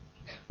หลอก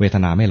เวท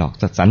นาไม่หลอก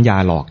สัญญา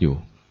หลอกอยู่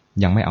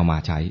ยังไม่เอามา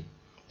ใช้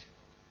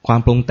ความ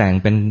ปรุงแต่ง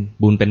เป็น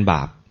บุญเป็นบ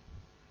าป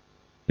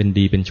เป็น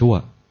ดีเป็นชั่ว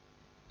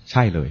ใ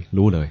ช่เลย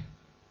รู้เลย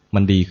มั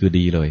นดีคือ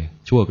ดีเลย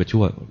ชั่วคือ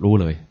ชั่วรู้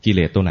เลยกิเล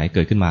สตัวไหนเ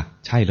กิดขึ้นมา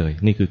ใช่เลย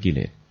นี่คือกิเล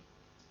ส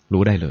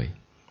รู้ได้เลย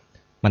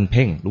มันเ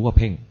พ่งรู้ว่าเ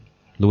พ่ง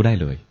รู้ได้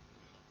เลย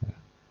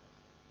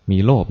มี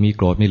โลภมีโ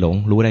กรธมีหลง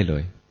รู้ได้เล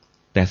ย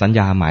แต่สัญญ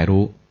าหมาย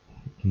รู้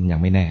ยัง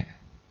ไม่แน่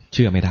เ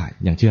ชื่อไม่ได้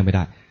ยังเชื่อไม่ไ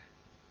ด้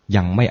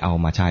ยังไม่เอา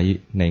มาใช้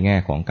ในแง่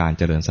ของการ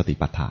เจริญสติ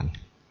ปัฏฐาน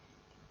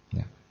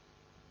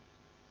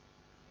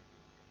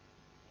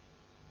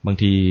บาง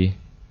ที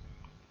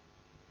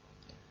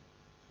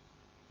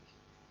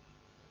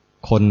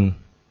คน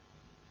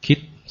คิด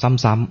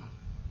ซ้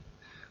ำ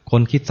ๆค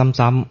นคิด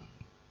ซ้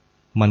ำ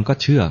ๆมันก็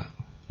เชื่อ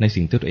ใน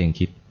สิ่งที่ตัวเอง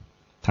คิด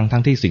ทั้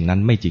งที่สิ่งนั้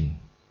นไม่จริง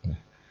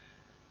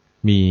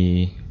มี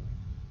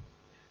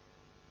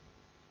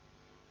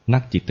นั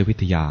กจิตวิ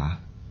ทยา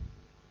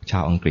ชา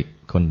วอังกฤษ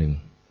คนหนึ่ง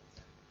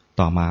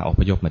ต่อมาอ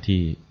พยพมา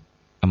ที่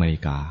อเมริ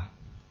กา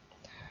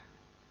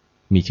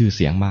มีชื่อเ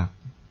สียงมาก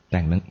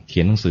เขี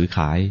ยนหนังสือข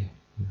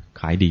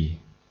ายดี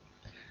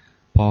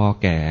พอ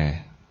แก่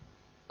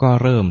ก็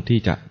เริ่มที่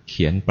จะเ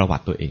ขียนประวั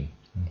ติตัวเอง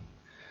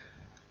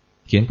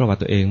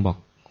บอก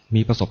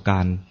มีประสบกา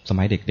รณ์ส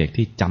มัยเด็กๆ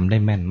ที่จำได้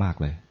แม่นมาก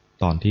เลย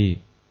ตอนที่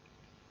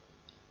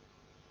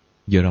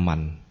เยอรมัน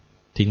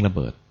ทิ้งระเ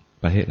บิด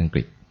ประเทศอังก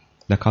ฤษ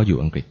และเขาอยู่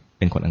อังกฤษเ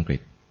ป็นคนอังกฤษ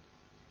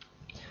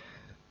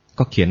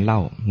ก็เขียนเล่า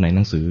ในห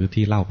นังสือ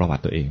ที่เล่าประวั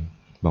ติตัวเอง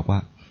บอกว่า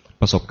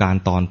ประสบการ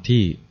ณ์ตอน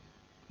ที่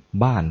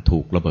บ้านถู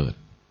กระเบิด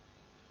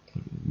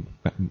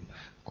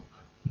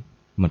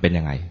มันเป็น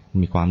ยังไง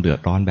มีความเดือด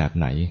ร้อนแบบ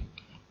ไหน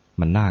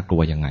มันน่ากลั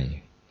วยังไง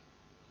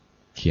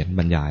เขียนบ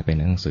รรยายไปใ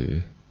นหนังสือ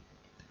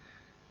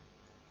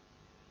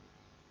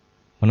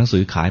พอหนังสื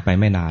อขายไป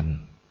ไม่นาน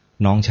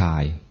น้องชา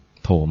ย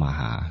โทรมา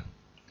หา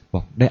บ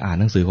อกได้อ่าน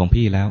หนังสือของ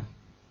พี่แล้ว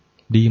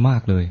ดีมา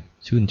กเลย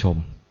ชื่นชม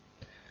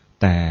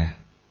แต่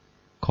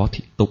ขอ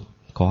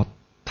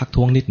ทัก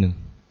ท้วงนิดนึง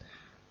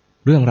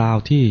เรื่องราว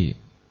ที่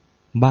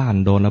บ้าน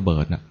โดนระเบิ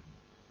ดน่ะ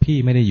พี่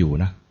ไม่ได้อยู่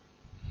นะ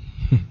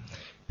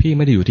พี่ไ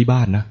ม่ได้อยู่ที่บ้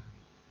านนะ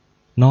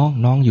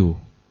น้องอยู่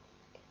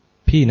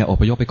พี่เนี่ยอ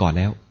พยพไปก่อน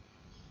แล้ว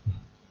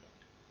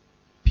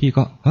พี่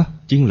ก็ฮะ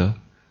จริงเหรอ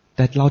แ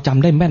ต่เราจ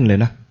ำได้แม่นเลย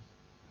นะ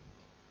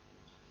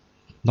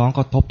น้อง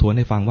ก็ทบทวนใ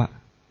ห้ฟังว่า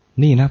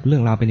นี่นะเรื่อ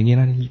งราวเป็นอย่างนี้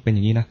นะเป็นอ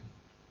ย่างนี้นะ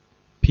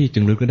พี่จึ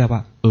งนึกขึ้นได้ว่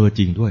า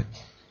จริงด้วย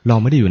เรา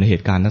ไม่ได้อยู่ในเห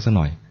ตุการณ์นั้นสักห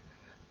น่อย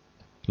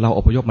เราอ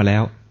พยพมาแล้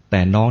วแต่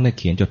น้องเนี่ยเ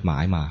ขียนจดหมา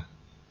ยมา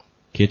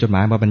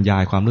บรรยา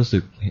ยความรู้สึ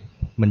ก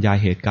บรรยาย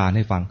เหตุการณ์ใ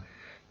ห้ฟัง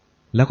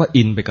แล้วก็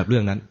อินไปกับเรื่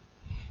องนั้น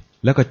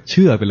แล้วก็เ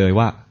ชื่อไปเลย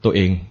ว่าตัวเอ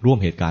งร่วม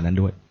เหตุการณ์นั้น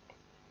ด้วย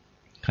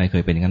ใครเค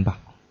ยเป็นอย่างนั้นปะ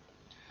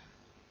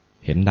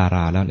เห็นดาร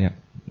าแล้วเนี่ย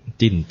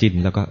จิ้น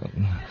แล้วก็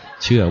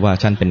เชื่อว่า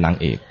ฉันเป็นนาง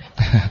เอก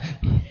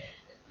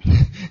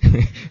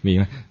มีไ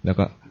หมแล้ว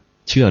ก็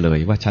เชื่อเลย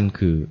ว่าฉัน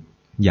คือ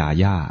ยา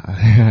ย่า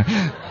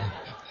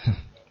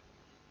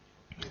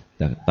แ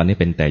ต่ตอนนี้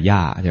เป็นแต่ย่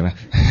าใช่ไหม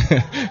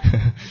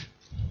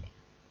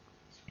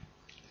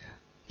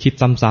คิด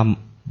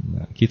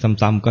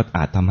ซ้ำๆก็อ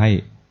าจทำให้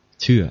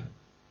เชื่อ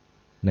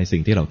ในสิ่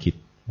งที่เราคิด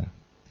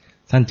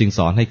ท่านจึงส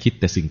อนให้คิด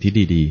แต่สิ่งที่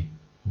ดี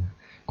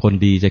ๆคน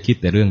ดีจะคิด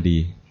แต่เรื่องดี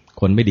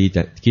คนไม่ดีจ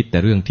ะคิดแต่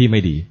เรื่องที่ไ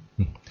ม่ดี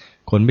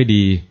คนไม่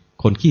ดี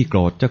คนขี้โกร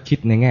ธจะคิด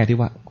ในแง่ที่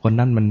ว่าคน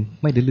นั้นมัน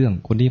ไม่ได้เรื่อง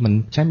คนนี้มัน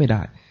ใช้ไม่ไ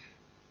ด้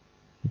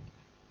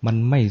มัน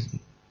ไม่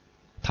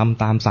ท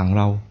ำตามสั่งเ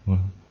รา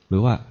หรื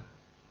อว่า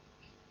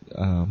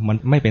มัน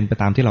ไม่เป็นไป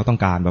ตามที่เราต้อง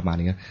การประมาณ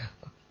นี้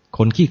ค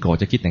นขี้โกรธ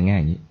จะคิดในแง่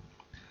อย่างนี้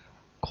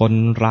คน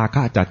ราค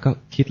ะจัดก็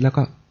คิดแล้ว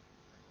ก็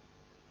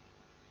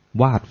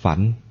วาดฝัน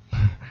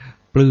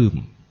ปลื้ม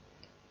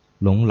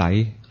หลงไหล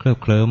เคลิบ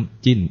เคลิ้ม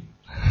จิ้น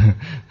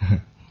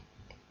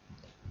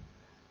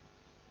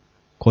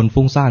คน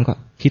ฟุ้งซ่านก็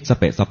คิดส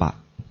เปะสปะ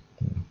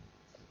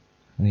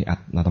นี่อ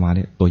าตมาเ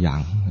นี่ยตัวอย่าง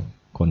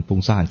คนฟุ้ง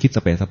ซ่านคิดส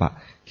เปะสปะ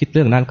คิดเ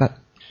รื่องนั้นก็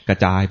กระ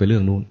จายไปเรื่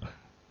องนู้น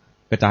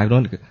กระจายไปโน้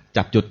น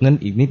จับจุดนั้น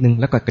อีกนิดนึง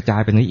แล้วก็กระจา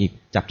ยไปนี้อีก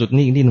จับจุด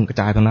นี้อีกนิดนึงกระ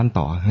จายตรงนั้น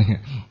ต่อ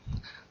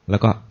แล้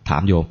วก็ถา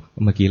มโยม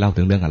เมื่อกี้เล่า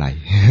ถึงเรื่องอะไร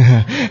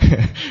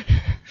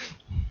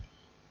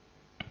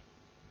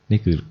นี่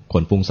คือค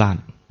นฟุ้งซ่าน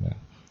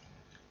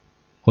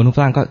คนฟุ้ง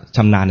ซ่านก็ช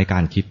ำนาญในกา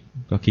รคิด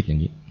ก็คิดอย่า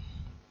งนี้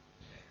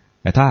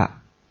แต่ถ้า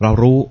เรา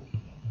รู้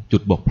จุ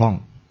ดบกพร่อง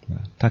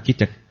ถ้าคิด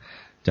จ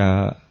ะ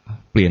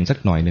เปลี่ยนสัก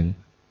หน่อยหนึ่ง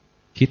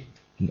คิด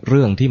เ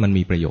รื่องที่มัน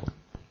มีประโยชน์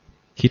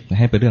คิดใ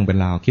ห้เป็นเรื่องเป็น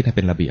ราวคิดให้เ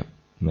ป็นระเบียบ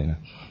นะ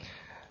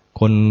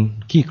คน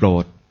ขี้โกร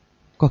ธ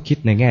ก็คิด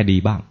ในแง่ดี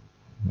บ้าง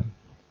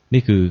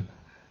นี่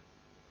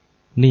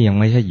ยัง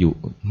ไม่ใ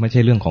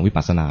ช่เรื่องของวิ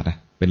ปัสสนานะ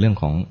เป็นเรื่อง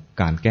ของ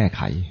การแก้ไ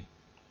ข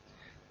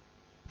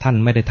ท่าน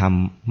ไม่ไ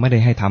ด้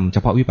ให้ทำเฉ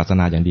พาะวิปัสส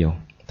นาอย่างเดียว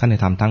ท่านให้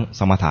ทำทั้ง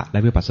สมถะและ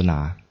วิปัสสนา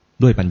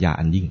ด้วยปัญญา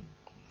อันยิ่ง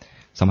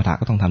สมถะ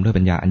ก็ต้องทำด้วย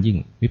ปัญญาอันยิ่ง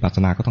วิปัสส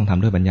นาก็ต้องท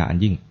ำด้วยปัญญาอัน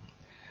ยิ่ง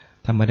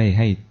ท่านไม่ได้ใ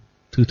ห้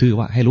ทื่อๆ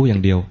ว่าให้รู้อย่า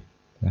งเดียว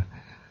นะ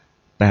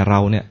แต่เรา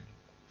เนี่ย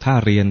ถ้า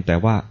เรียนแต่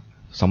ว่า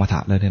สมถะ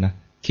เลยเนี่ยนะ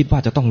คิดว่า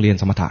จะต้องเรียน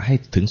สมถะให้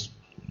ถึง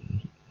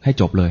ให้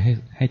จบเลย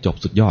ให้จบ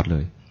สุดยอดเล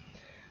ย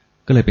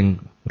ก็เลยเป็น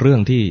เรื่อ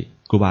งที่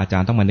ครูบาอาจา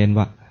รย์ต้องมาเน้น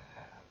ว่า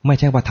ไม่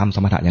ใช่ว่าทำส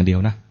มถะอย่างเดียว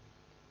นะ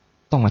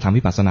ต้องมาทำ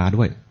วิปัสสนา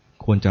ด้วย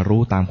ควรจะ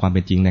รู้ตามความเ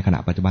ป็นจริงในขณะ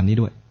ปัจจุบันนี้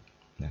ด้วย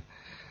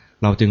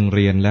เราจึงเ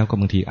รียนแล้วก็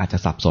บางทีอาจจะ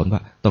สับสนว่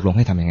าตกลงใ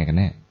ห้ทำยังไงกัน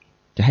แน่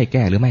จะให้แ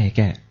ก้หรือไม่ให้แ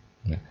ก้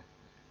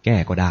แก้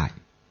ก็ได้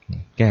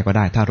แก้ก็ไ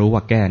ด้ถ้ารู้ว่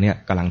าแก้เนี่ย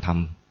กำลังท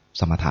ำ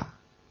สมถะ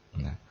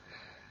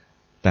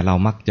แต่เรา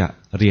มักจะ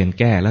เรียน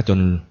แก้แล้วจน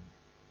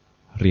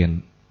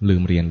ลื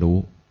มเรียนรู้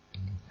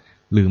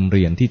ลืมเ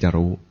รียนที่จะ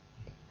รู้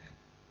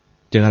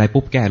เจออะไร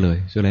ปุ๊บแก้เลย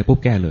เจออะไรปุ๊บ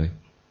แก้เลย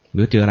ห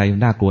รือเจออะไร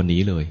น่ากลัวหนี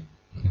เลย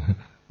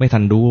ไม่ทั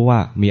นรู้ว่า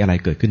มีอะไร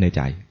เกิดขึ้นในใ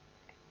จ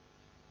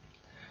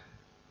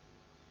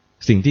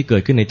สิ่งที่เกิ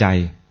ดขึ้นในใจ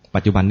ปั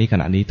จจุบันนี้ข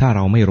ณะนี้ถ้าเ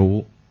ราไม่รู้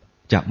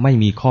จะไม่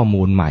มีข้อ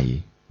มูลใหม่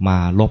มา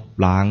ลบ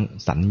ล้าง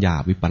สัญญา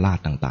วิปลาส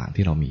ต่างๆ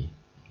ที่เรามี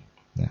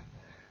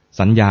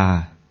สัญญา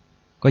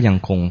ก็ยัง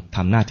คงท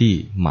ำหน้าที่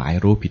หมาย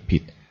รู้ผิ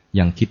ดๆ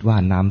ยังคิดว่า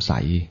น้ำใส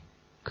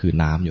คือ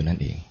น้ำอยู่นั่น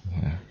เอง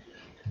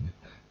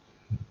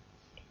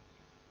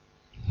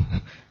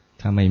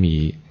ถ้าไม่มี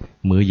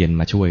มื้อเย็น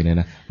มาช่วยเนี่ย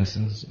นะ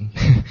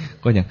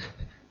ก็ยัง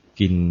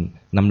กิน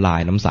น้ำลาย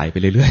น้ำใสไป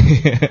เรื่อยๆ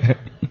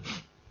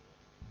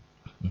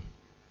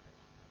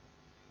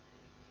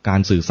การ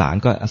สื่อสาร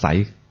ก็อาศัย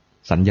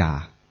สัญญา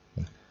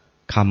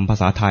คำภา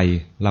ษาไทย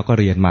เราก็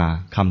เรียนมา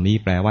คำนี้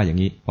แปลว่าอย่าง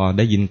นี้พอไ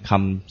ด้ยินค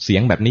ำเสีย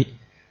งแบบนี้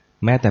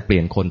แม้แต่เปลี่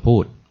ยนคนพู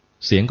ด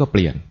เสียงก็เป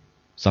ลี่ยน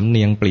สำเ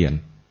นียงเปลี่ยน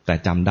แต่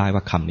จำได้ว่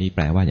าคำนี้แป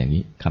ลว่าอย่าง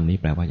นี้คำนี้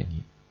แปลว่าอย่าง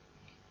นี้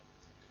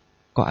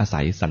ก็อา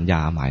ศัยสัญญ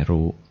าหมาย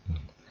รู้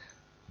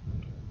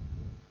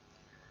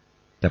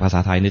แต่ภาษา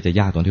ไทยนี่จะ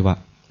ยากตรงที่ว่า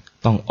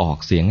ต้องออก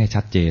เสียงให้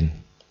ชัดเจน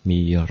มี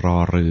รอ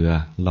เรือ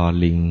ลอ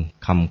ลิง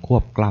คำคว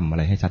บกล้ำอะไ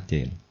รให้ชัดเจ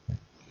น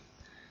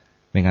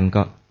ไม่งั้น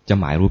ก็จะ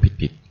หมายรู้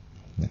ผิด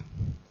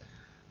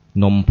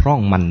ๆนมพร่อ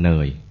งมันเน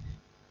ย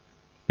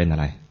เป็นอะ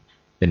ไร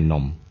เป็นน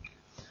ม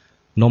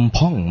นมพ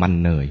ร่องมัน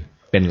เนย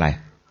เป็นอะไร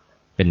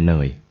เป็นเน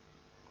ย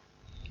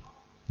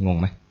งง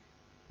ไหม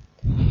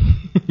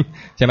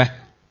ใช่ไหม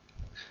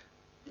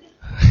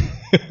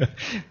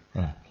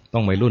ต้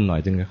องวัยรุ่นหน่อย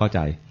จึงจะเข้าใจ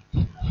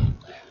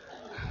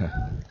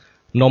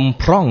นม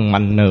พร่องมั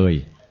นเนย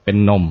เป็น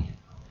นม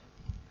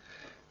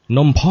น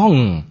มพร่อง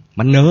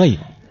มันเนย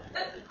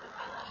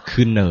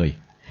คือเนย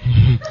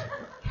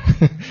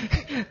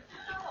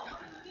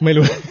ไม่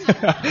รู้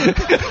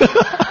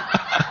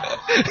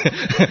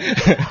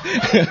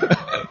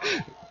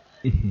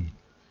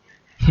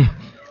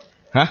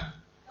ฮะ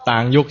ต่า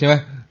งยุคใช่ไหม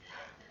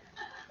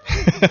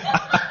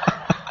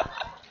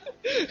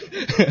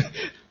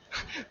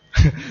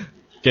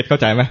เก็ตเข้า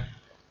ใจไหม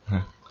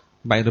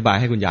ใบอธิบาย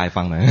ให้คุณยาย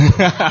ฟังหน่อย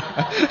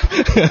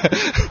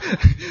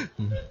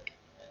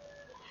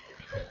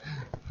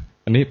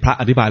อันนี้พระ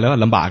อธิบายแล้ว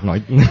ลำบากหน่อย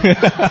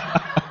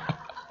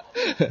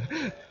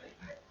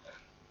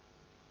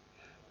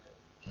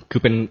คื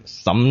อเป็น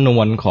สำนว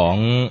นของ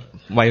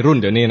วัยรุ่น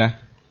เดี๋ยวนี้นะ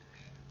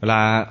เวลา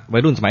วั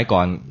ยรุ่นสมัยก่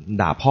อน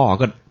ด่าพ่อ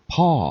ก็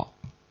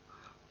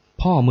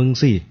พ่อมึง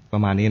สิปร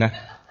ะมาณนี้นะ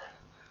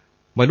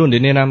วัยรุ่นเดี๋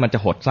ยวนี้นะมันจะ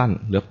หดสั้น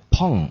เหลือ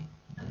พ่อง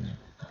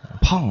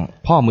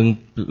พ่อมึง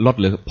ลด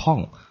เหลือพ่อง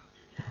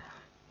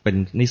เป็น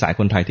นิสัย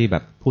คนไทยที่แบ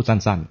บพูด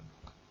สั้น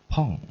ๆ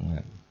พ่อง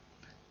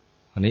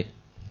อันนี้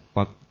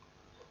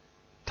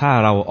ถ้า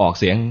เราออก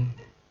เสียง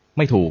ไ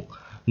ม่ถูก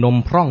นม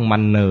พร่องมั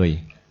นเนย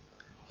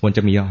ควรจ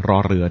ะมีรอ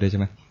เรือด้วยใช่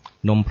ไหม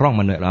นมพร่อง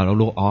มันเนยเรา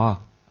รู้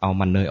เอา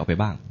มันเนยออกไป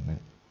บ้าง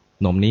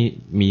นมนี้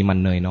มีมัน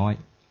เนยน้อย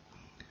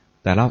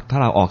แต่แล้วถ้า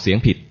เราออกเสียง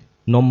ผิด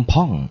นม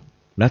พ่อง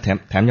แล้ว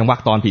แถมยังวรร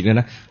คตอนผิดเลย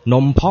นะน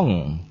มพ่อง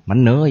มัน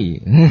เนย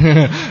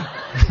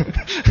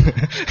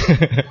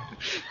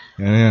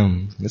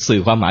สื่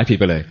อความหมายผิด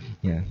ไปเลย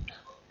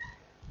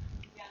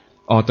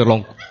ตกลง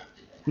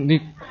นี่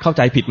เข้าใ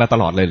จผิดมาต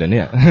ลอดเลยเหรอเ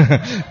นี่ย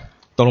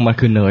ตกลงมัน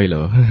คือเนยเหร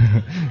อ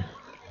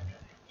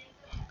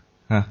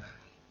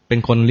เป็น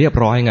คนเรียบ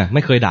ร้อยไงไ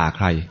ม่เคยด่าใ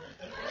คร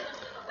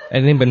ไอ้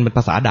นี่เป็นภ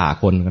าษาด่า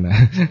คนกันนะ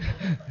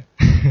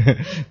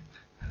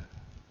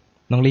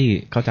น้องลี่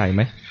เข้าใจไห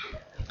ม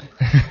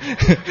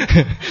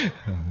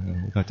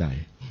เข้าใจ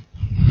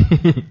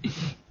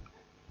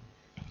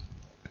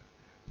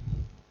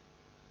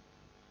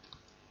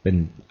เป็น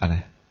อะไร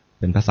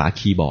เป็นภาษา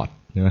คีย์บอร์ด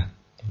ใช่ไหม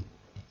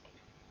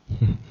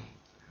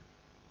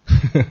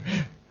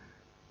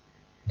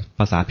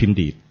ภาษาพิมพ์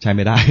ดีดใช้ไ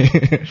ม่ได้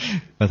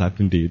ภาษา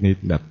พิมพ์ดีดนี่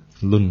แบบ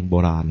รุ่นโบ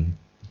ราณ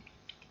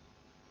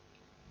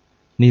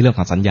นี่เรื่องข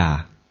องสัญญา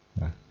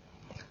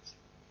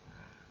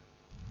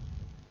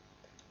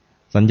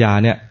สัญญา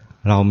เนี่ย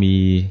เรามี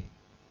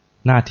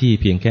หน้าที่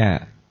เพียงแค่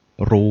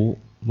รู้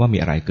ว่ามี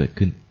อะไรเกิด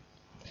ขึ้น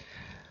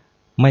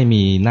ไม่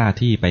มีหน้า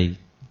ที่ไป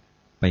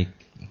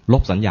ล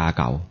บสัญญา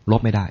เก่าล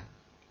บไม่ได้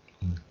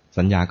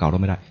สัญญาเก่าล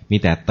บไม่ได้มี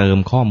แต่เติม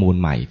ข้อมูล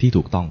ใหม่ที่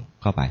ถูกต้อง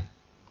เข้าไป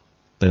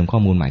เติมข้อ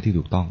มูลใหม่ที่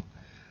ถูกต้อง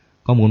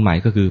ข้อมูลใหม่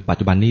ก็คือปัจ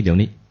จุบันนี้เดี๋ยว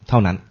นี้เท่า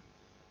นั้น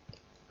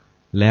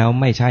แล้ว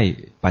ไม่ใช่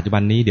ปัจจุบั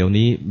นนี้เดี๋ยว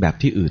นี้แบบ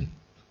ที่อื่น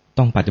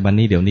ต้องปัจจุบัน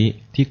นี้เดี๋ยวนี้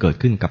ที่เกิด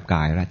ขึ้นกับก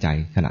ายและใจ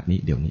ขณะนี้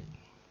เดี๋ยวนี้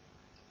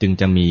จึง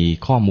จะมี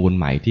ข้อมูล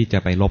ใหม่ที่จะ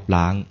ไปลบ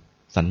ล้าง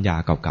สัญญา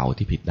เก่าๆ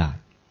ที่ผิดได้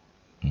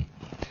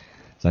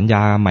สัญญ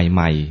าใ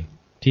หม่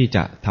ๆที่จ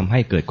ะทำให้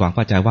เกิดความเ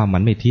ข้าใจว่ามั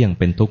นไม่เที่ยง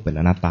เป็นทุกข์เป็น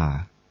อนัตตา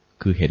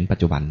คือเห็นปัจ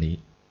จุบันนี้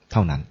เท่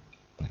านั้น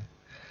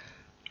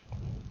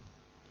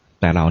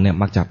แต่เราเนี่ย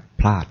มักจะ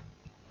พลาด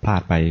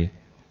ไ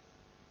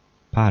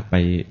ป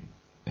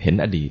เห็น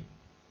อดีต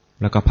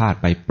แล้วก็พลาด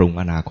ไปปรุง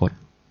อนาคต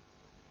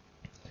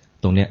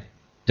ตรงเนี้ย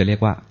จะเรียก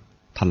ว่า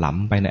ถล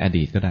ำไปในอ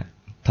ดีตก็ได้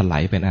ถลา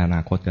ยไปในอน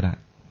าคตก็ได้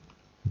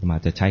มา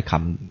จะใช้ค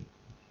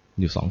ำ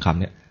อยู่2คำ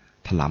เนี่ย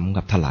ถลำ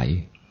กับถลาย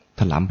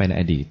ถลำไปใน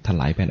อดีตถ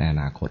ลายไปในอ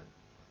นาคต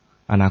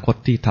อนาคต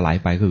ที่ถลาย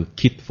ไปคือ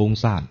คิดฟุ้ง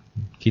ซ่าน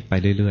คิดไป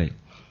เรื่อย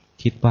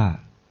ๆคิดว่า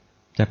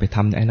จะไปท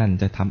ำไอ้นั่น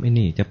จะทำไอ้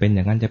นี่จะเป็นอ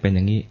ย่างนั้นจะเป็นอ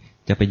ย่างนี้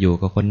จะไปอยู่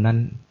กับคนนั้น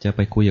จะไป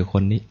คุยกับค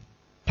นนี้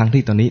ทั้ง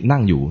ที่ตอนนี้นั่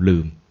งอยู่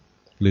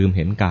ลืมเ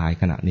ห็นกาย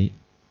ขณะนี้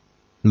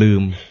ลื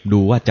มดู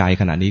ว่าใจ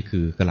ขณะนี้คื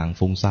อกำลัง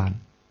ฟุ้งซ่าน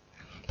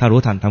ถ้ารู้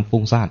ทันทั้ง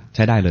ฟุ้งซ่านใ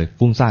ช้ได้เลย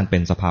ฟุ้งซ่านเป็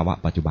นสภาวะ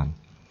ปัจจุบัน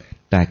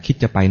แต่คิด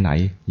จะไปไหน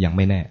ยังไ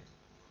ม่แน่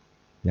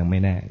ยังไ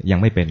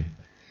ม่เป็น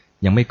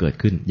ยังไม่เกิด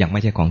ขึ้นยังไ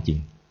ม่ใช่ของจริง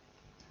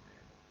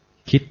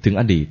คิดถึง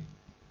อดีต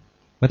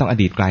ไม่ต้องอ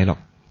ดีตไกลหรอก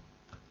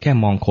แค่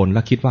มองคนแ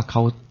ล้วคิดว่าเข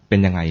าเป็น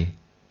ยังไง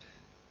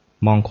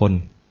มองคน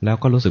แล้ว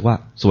ก็รู้สึกว่า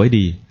สวย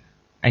ดี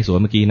ไอ้สวย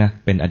เมื่อกี้นะ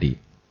เป็นอดีต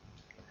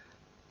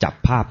จับ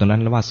ภาพตรงนั้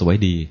นแล้วว่าสวย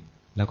ดี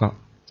แล้วก็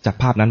จับ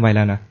ภาพนั้นไว้แ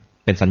ล้วนะ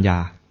เป็นสัญญา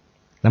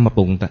แล้วมาป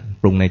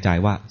รุงในใจ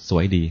ว่าส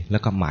วยดีแล้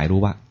วก็หมายรู้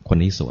ว่าคน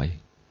นี้สวย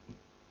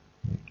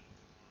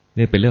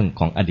นี่เป็นเรื่อง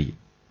ของอดีต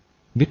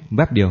แ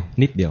วบเดียว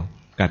นิดเดียว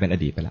กลายเป็นอ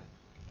ดีตไปแล้ว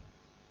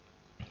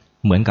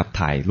เหมือนกับ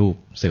ถ่ายรูป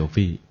เซล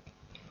ฟี่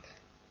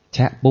แช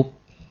ะปุ๊บ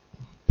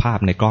ภาพ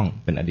ในกล้อง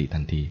เป็นอดีตทั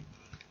นที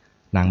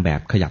นางแบบ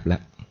ขยับแล้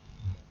ว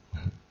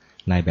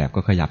นายแบบ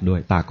ก็ขยับด้วย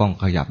ตากล้อง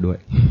ขยับด้วย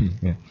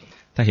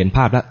ถ้าเห็นภ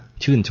าพแล้ว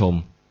ชื่นชม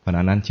ขณะ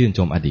นั้นชื่นช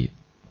มอดีต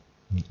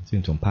ชื่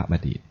นชมภาพอ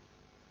ดีต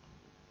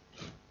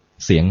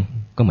เสียง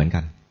ก็เหมือนกั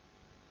น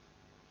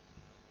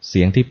เ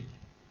สียงที่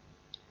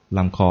ล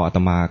ำคออาต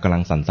มากำลั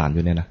งสั่นๆอ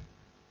ยู่เนี่ยนะ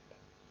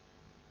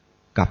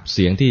กับเ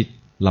สียงที่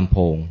ลำโพ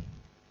ง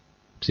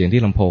เสียง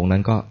ที่ลำโพงนั้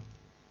นก็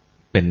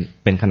เ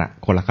ป็นขณะ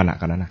คนละขณะ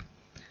กันนะ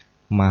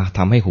มาท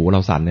ำให้หูเร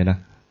าสั่นเนี่ยนะ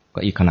ก็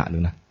อีกขณะหนึ่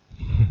งนะ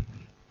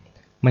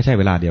ไม่ใช่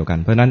เวลาเดียวกัน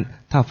เพราะฉะนั้น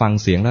ถ้าฟัง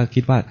เสียงแล้ว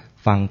คิดว่า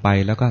ฟังไป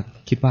แล้วก็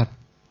คิดว่า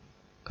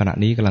ขณะ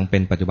นี้กำลังเป็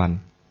นปัจจุบัน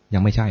ยั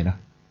งไม่ใช่นะ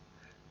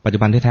ปัจจุ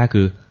บันที่แท้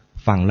คือ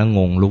ฟังแล้วง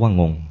งรู้ว่า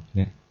งงเ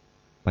นี่ย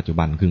ปัจจุ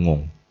บันคืองง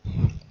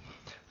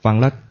ฟัง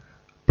แล้ว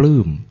ปลื้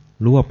ม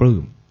รู้ว่าปลื้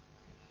ม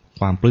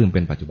ความปลื้มเ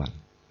ป็นปัจจุบัน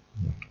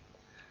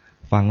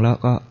ฟังแล้ว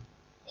ก็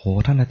โห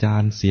ท่านอาจา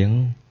รย์เสียง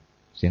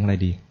อะไร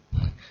ดี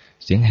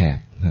เสียงแหบ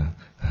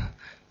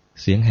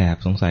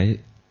สงสัย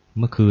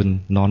เมื่อคืน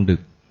นอนดึ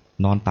ก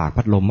นอนตาก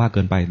พัดลมมากเ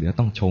กินไปเดี๋ยว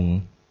ต้องชง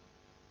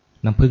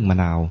น้ำผึ้งมะ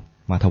นาว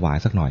มาถวาย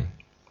สักหน่อย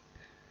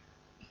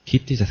คิ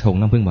ดที่จะชง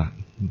น้ำผึ้ง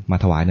มา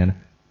ถวายเนี่ยนะ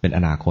เป็นอ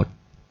นาคต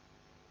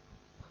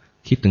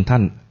คิดถึงท่า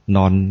นน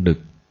อนดึก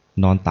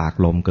นอนตาก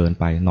ลมเกิน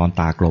ไปนอน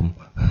ตากลม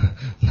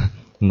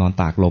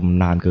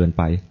นานเกินไ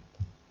ป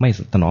ไม่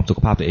ถนอมสุข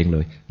ภาพตัวเองเล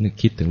ยนี่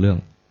คิดถึงเรื่อง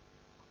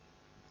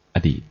อ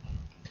ดีต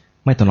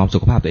ไม่ถนอมสุ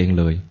ขภาพตัวเอง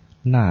เลย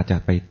น่าจะ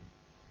ไป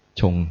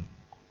ชง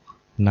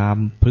น้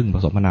ำผึ้งผ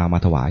สมมะนาวมา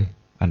ถวาย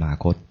อนา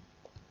คต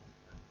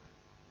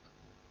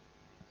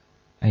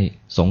ไอ้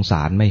สงส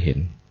ารไม่เห็น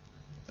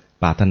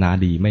ปรารถนา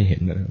ดีไม่เห็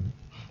น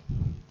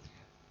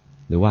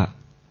หรือว่า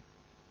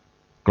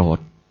โกรธ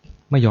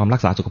ไม่ยอมรั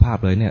กษาสุขภาพ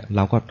เลยเนี่ยเ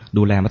ราก็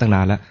ดูแลมาตั้งน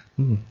านแล้ว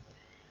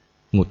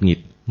หงุดหงิด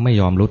ไม่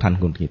ยอมรู้ทัน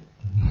หงุดหงิด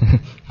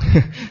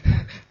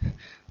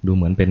ดูเ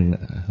หมือนเป็น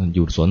อ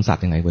ยู่สวนสัต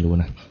ว์ยังไงไม่รู้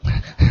นะ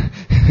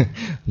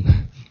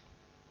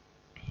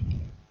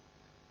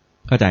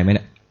เข้าใจไหมเ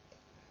นี่ย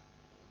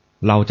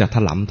เราจะ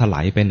ถลา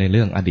ยไปในเ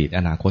รื่องอดีต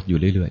อนาคตอยู่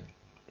เรื่อย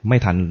ๆไม่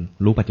ทัน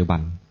รู้ปัจจุบัน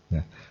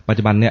ปัจ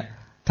จุบันเนี่ย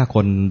ถ้าค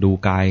นดู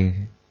กาย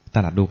ถ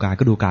นัดดูกาย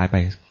ก็ดูกายไป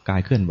กาย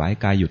เคลื่อนไหว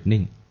กายหยุดนิ่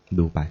ง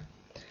ดูไป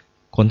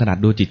คนถนัด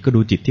ดูจิตก็ดู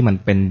จิตที่มัน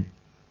เป็น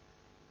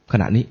ข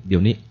ณะนี้เดี๋ย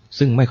วนี้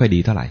ซึ่งไม่ค่อยดี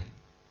เท่าไหร่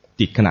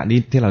จิตขณะนี้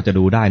ที่เราจะ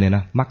ดูได้เนี่ยน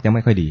ะมักจะไ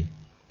ม่ค่อยดี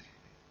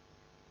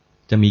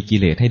จะมีกิ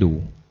เลสให้ดู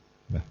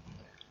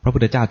พระพุท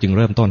ธเจ้าจึงเ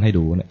ริ่มต้นให้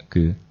ดูเนี่ย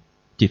คือ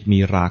จิตมี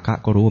ราคะ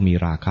ก็รู้ว่ามี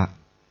ราคะ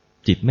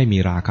จิตไม่มี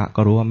ราคะ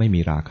ก็รู้ว่าไม่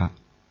มีราคะ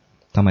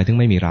ทำไมถึง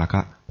ไม่มีราค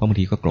ะเพราะบาง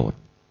ทีก็โกรธ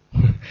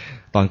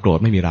ตอนโกรธ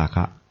ไม่มีราค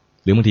ะ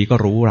หรือบางทีก็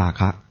รู้รา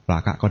คะ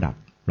ก็ดับ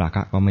ราค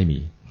ะก็ไม่มี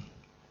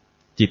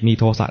จิตมี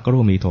โทสะก็รู้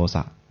ว่ามีโทส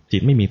ะจิ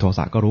ตไม่มีโทส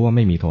ะก็รู้ว่าไ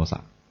ม่มีโทสะ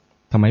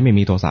ทำไมไม่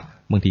มีโทสะ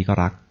บางทีก็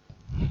รัก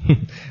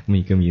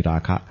มีรา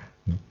คะ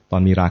ตอ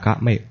นมีราคะ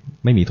ไ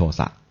ม่มีโท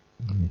สะ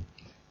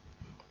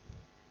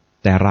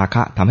แต่ราค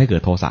ะทำให้เกิ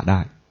ดโทสะได้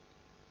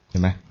เห็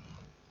นไหม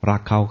รั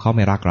กเขาไ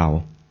ม่รักเรา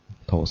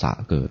โทสะ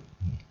เกิด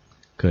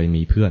เคย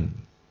มีเพื่อน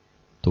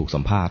ถูกสั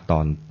มภาษณ์ตอ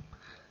น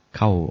เ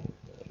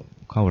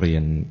ข้าเรีย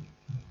น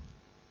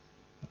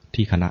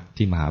ที่คณะ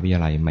ที่มหาวิทย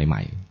าลัยให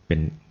ม่ๆเป็น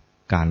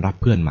การรับ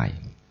เพื่อนใหม่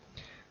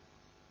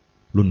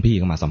รุ่นพี่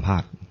ก็มาสัมภา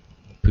ษณ์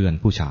เพื่อน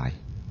ผู้ชาย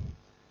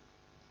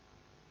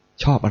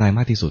ชอบอะไรม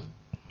ากที่สุด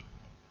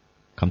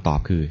คำตอบ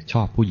คือช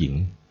อบผู้หญิง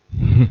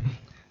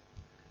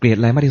เกลียด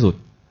อะไรมากที่สุด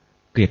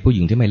เกลียดผู้ห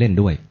ญิงที่ไม่เล่น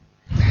ด้วย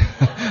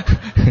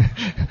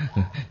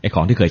ไอ้ข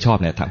องที่เคยชอบ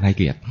เนี่ยทำให้เ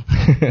กลียด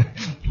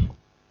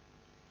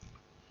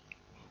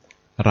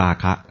รา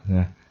คะ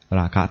นะ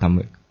ราคะท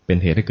ำเป็น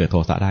เหตุให้เกิดโท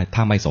สะได้ถ้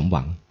าไม่สมห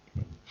วัง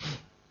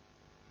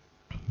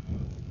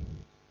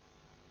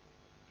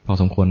พอ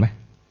สมควรไหม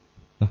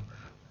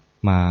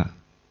มา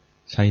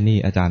ใช้นี่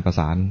อาจารย์ประส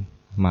าน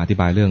มาอธิ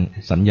บายเรื่อง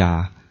สัญญา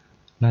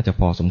น่าจะ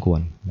พอสมควร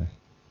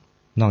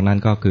นอกนั้น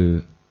ก็คือ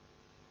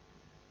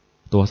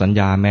ตัวสัญ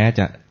ญาแม้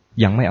จะ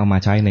ยังไม่เอามา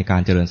ใช้ในกา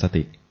รเจริญส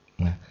ติ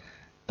นะ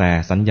แต่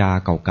สัญญา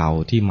เก่า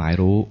ๆที่หมาย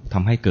รู้ท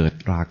ำให้เกิด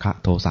ราคะ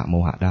โทสะโม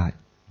หะได้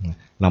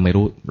เราไม่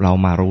รู้เรา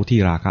มารู้ที่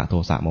ราคะโท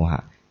สะโมหะ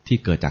ที่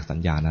เกิดจากสัญ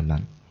ญานั้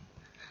น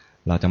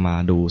ๆเราจะมา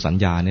ดูสัญ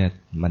ญาเนี่ย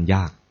มันย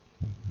าก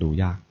ดู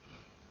ยาก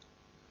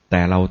แ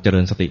ต่เราเจริ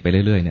ญสติไป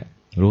เรื่อยๆเนี่ย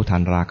รู้ทั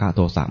นราคะโท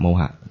สะโม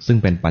หะซึ่ง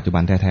เป็นปัจจุบั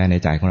นแท้ๆใน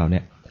ใจของเราเ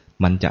นี่ย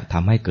มันจะท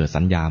ำให้เกิด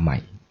สัญญาใหม่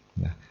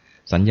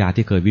สัญญา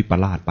ที่เคยวิป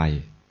ลาสไป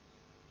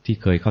ที่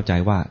เคยเข้าใจ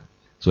ว่า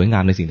สวยงา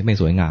มในสิ่งที่ไม่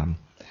สวยงาม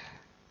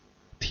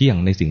เที่ยง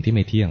ในสิ่งที่ไ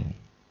ม่เที่ยง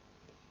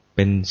เ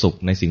ป็นสุข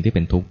ในสิ่งที่เ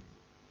ป็นทุกข์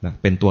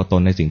เป็นตัวต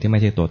นในสิ่งที่ไ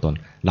ม่ใช่ตัวตน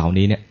เหล่า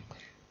นี้เนี่ย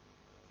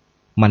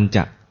มันจ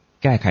ะ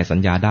แก้ไขสัญ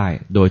ญาได้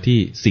โดยที่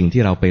สิ่ง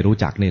ที่เราไปรู้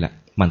จักนี่แหละ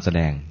มันแสด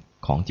ง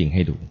ของจริงใ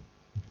ห้ดู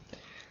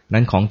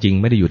นั้นของจริง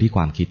ไม่ได้อยู่ที่ค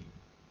วามคิด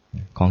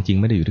ของจริง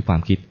ไม่ได้อยู่ที่ควา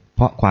มคิดเพ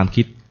ราะความ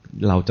คิด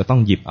เราจะต้อง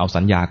หยิบเอา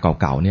สัญญาเก่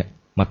าๆเนี่ย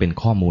มาเป็น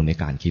ข้อมูลใน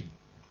การคิด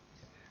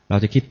เรา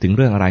จะคิดถึงเ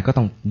รื่องอะไรก็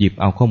ต้องหยิบ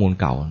เอาข้อมูล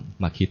เก่า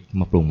มาคิด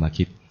มาปรุงมา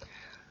คิด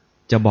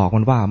จะบอก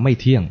มันว่าไม่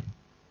เที่ยง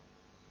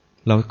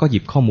เราก็หยิ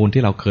บข้อมูล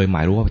ที่เราเคยหม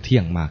ายรู้ว่าเที่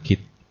ยงมาคิด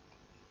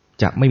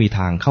จะไม่มีท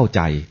างเข้าใ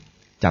จ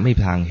จะไม่มี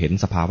ทางเห็น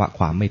สภาวะค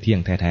วามไม่เที่ยง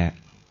แท้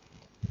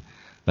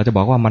ๆเราจะบ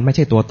อกว่ามันไม่ใ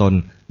ช่ตัวตน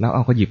แล้วเอ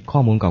าก็หยิบข้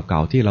อมูลเก่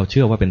าๆที่เราเ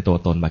ชื่อว่าเป็นตัว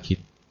ตนมาคิด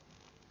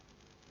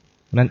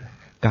นั้น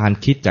การ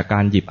คิดจากกา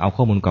รหยิบเอา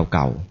ข้อมูลเ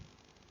ก่า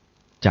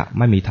ๆจะไ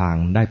ม่มีทาง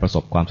ได้ประส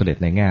บความสำเร็จ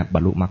ในแง่บ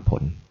รรลุมรรคผ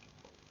ล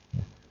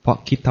เพราะ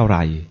คิดเท่าไห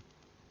ร่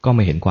ก็ไ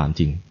ม่เห็นความ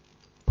จริง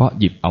เพราะ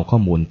หยิบเอาข้อ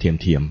มูลเ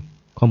ทียม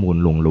ๆข้อมูล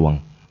ลวง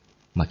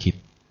ๆมาคิด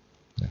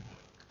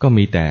ก็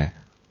มีแต่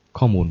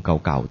ข้อมูลเก่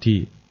าๆที่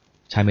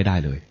ใช้ไม่ได้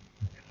เลย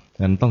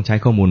งั้นต้องใช้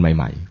ข้อมูลใ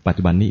หม่ๆปัจ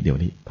จุบันนี้เดี๋ยว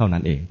นี้เท่านั้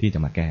นเองที่จะ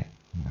มาแก้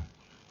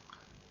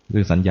เ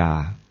รื่องสัญญา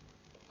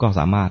ก็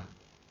สามารถ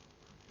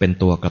เป็น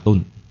ตัวกระตุ้น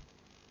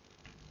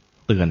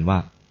เตือนว่า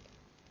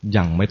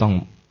ยังไม่ต้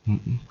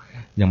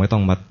อ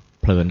งมา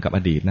เพลินกับอ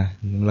ดีตนะ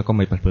แล้วก็ไ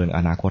ม่เพลิน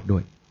อนาคตด้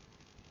วย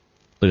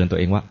เตือนตัว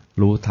เองว่า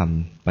รู้ทัน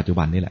ปัจจุ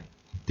บันนี่แหละ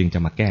จึงจะ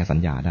มาแก้สัญ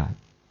ญาได้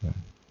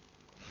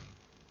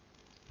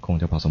คง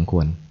จะพอสมค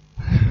วร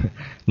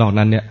นอก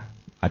นั้นเนี่ย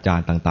อาจาร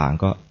ย์ต่าง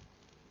ๆก็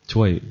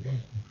ช่วย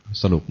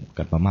สรุป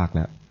กันมามากแ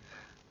ล้ว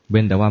เ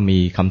ว้นแต่ว่ามี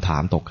คำถา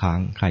มตกค้าง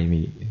ใคร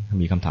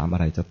มีคำถามอะ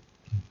ไร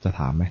จะ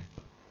ถามไหม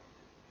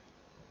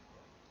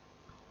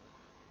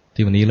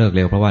ที่วันนี้เลิกเ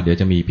ร็วเพราะว่าเดี๋ยว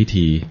จะมีพิ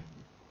ธี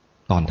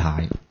ตอนท้า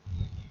ย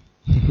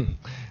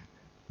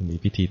มี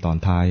พิธีตอน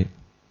ท้าย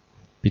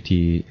พิ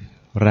ธี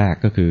แรก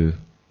ก็คือ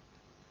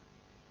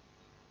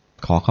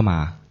ขอเข้าม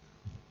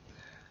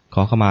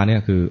าเนี่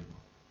ยคือ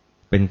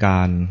เป็นกา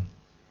ร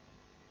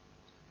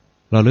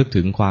ระลึก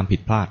ถึงความผิ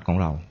ดพลาดของ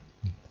เรา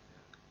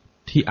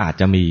ที่อาจ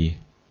จะมี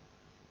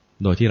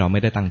โดยที่เราไ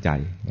ม่ได้ตั้งใจ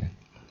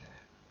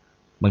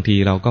บางที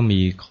เราก็มี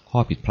ข้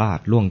อผิดพลาด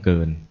ล่วงเกิ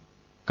น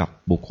กับ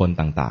บุคคล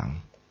ต่าง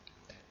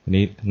ๆที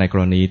นี้ในก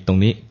รณีตรง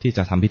นี้ที่จ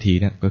ะทำพิธี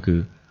เนี่ยก็คือ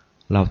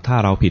ถ้า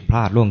เราผิดพล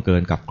าดล่วงเกิ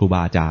นกับครูบ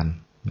าอาจารย์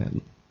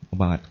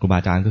ครูบา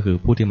อาจารย์ก็คือ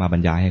ผู้ที่มาบร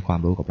รยายให้ความ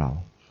รู้กับเรา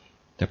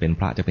จะเป็น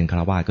พระจะเป็นฆ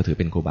ราวาสก็ถือ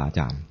เป็นครูบาอาจ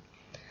ารย์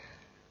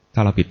ถ้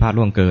าเราผิดพลาด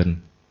ล่วงเกิน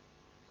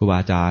ครูบา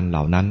อาจารย์เห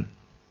ล่านั้น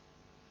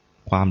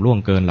ความล่วง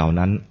เกินเหล่า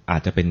นั้นอา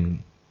จจะเป็น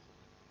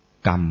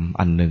กรรม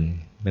อันหนึ่ง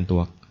เป็นตั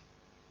ว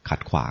ขัด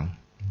ขวาง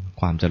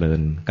ความเจริญ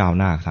ก้าว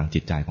หน้าทางจิ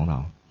ตใจของเรา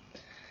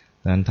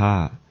ดังนั้นถ้า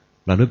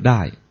ระลึกได้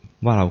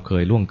ว่าเราเค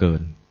ยล่วงเกิ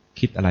น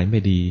คิดอะไรไ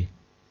ม่ดี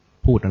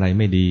พูดอะไร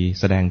ไม่ดี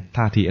แสดง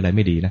ท่าทีอะไรไ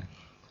ม่ดีนะ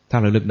ถ้า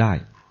ระลึกได้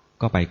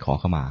ก็ไปขอ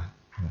เข้ามา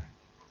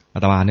อา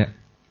ตมาเนี่ย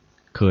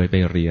เคยไป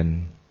เรียน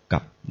กั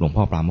บหลวง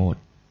พ่อปราโมท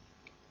ย์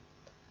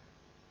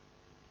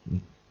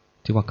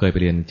ที่ว่าเคยไป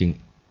เรียนจริง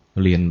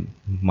เรียน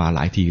มาหล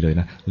ายทีเลย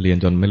นะเรียน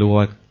จนไม่รู้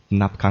ว่า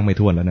นับครั้งไม่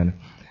ถ้วนแล้วนะ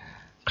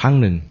ครั้ง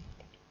หนึ่ง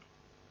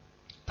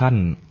ท่าน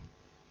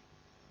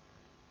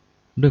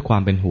ด้วยควา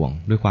มเป็นห่วง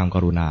ด้วยความก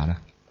รุณานะ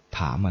ถ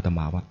ามอาตม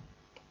าว่า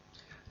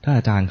ท่าน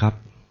อาจารย์ครับ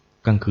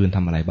กลางคืนท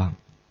ำอะไรบ้าง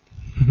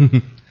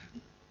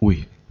อุ้ย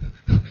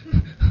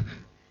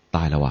ต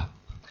ายแล้ววะ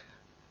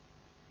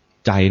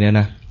ใจเนี่ย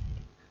นะ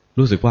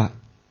รู้สึกว่า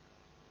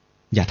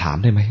อย่าถาม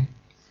ได้ไหม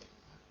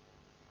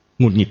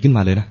หงุดหงิดขึ้นม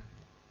าเลยนะ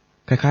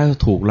คล้าย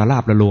ๆถูกละลา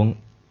บละล้วง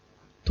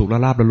ถูก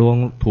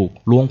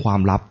ล้วงควา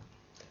มลับ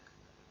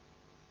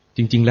จ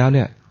ริงๆแล้วเ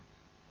นี่ย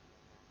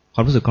คว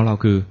ามรู้สึกของเรา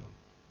คือ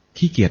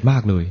ขี้เกียจมา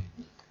กเลย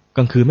ก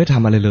ลางคืนไม่ท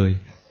ำอะไรเลย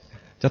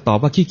จะตอบ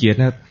ว่าขี้เกียจ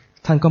นะ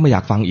ท่านก็ไม่อย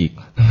ากฟังอีก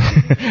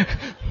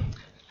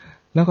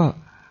แล้วก็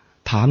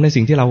ถามใน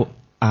สิ่งที่เรา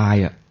อาย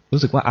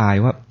รู้สึกว่าอาย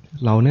ว่า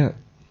เราเนี่ย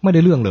ไม่ได้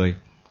เรื่องเลย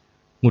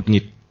หงุดหงิ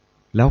ด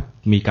แล้ว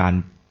มีการ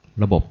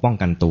ระบบป้อง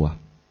กันตัว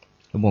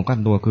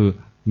คือ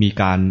มี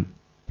การ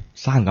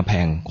สร้างกำแพ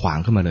งขวาง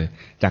ขึ้นมาเลย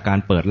จากการ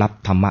เปิดรับ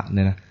ธรรมะเ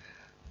นี่ยนะ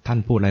ท่าน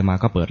พูดอะไรมา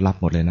ก็เปิดรับ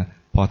หมดเลยนะ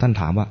พอท่าน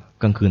ถามว่า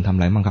กลางคืนทำอ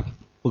ะไรบ้างครับ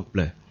ปึ๊บเ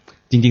ลย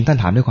จริงๆท่าน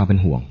ถามด้วยความเป็น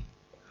ห่วง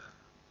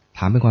ถ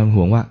ามเป็นความเป็น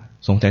ห่วงว่า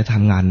สงสัยท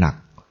ำงานหนัก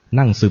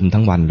นั่งซึม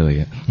ทั้งวันเลย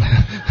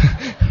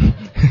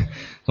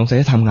สงสัย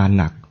จะทำงาน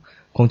หนัก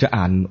คงจะ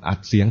อ่านอัด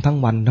เสียงทั้ง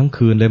วันทั้ง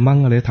คืนเลยมั่ง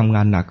อะไรทำง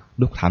านหนัก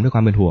ถามด้วยคว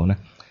ามเป็นห่วงนะ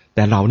แ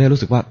ต่เราเนี่ยรู้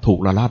สึกว่าถูก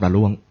ละลาบละ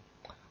ล้วง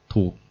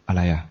ถูกอะไ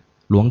รอะ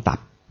ล้วงตับ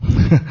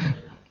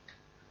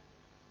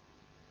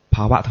ภ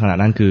าวะขณะ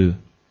นั้นคือ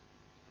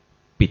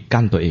ปิด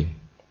กั้นตัวเอง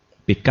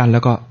ปิดกั้นแล้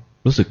วก็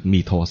รู้สึกมี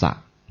โทสะ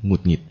หงุ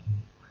ดหงิด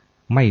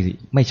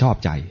ไม่ชอบ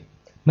ใ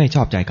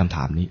จคำถ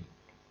ามนี้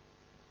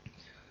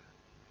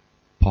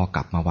พอก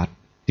ลับมาวัด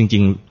จริ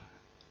ง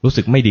ๆรู้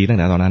สึกไม่ดีตั้ง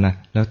แต่ตอนนั้นนะ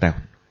แล้วแต่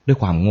ด้วย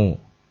ความโง่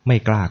ไม่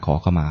กล้าขอ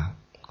เข้ามา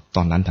ต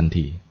อนนั้นทัน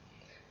ที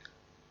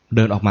เ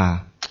ดินออกมา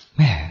แ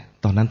ม่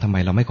ตอนนั้นทำไม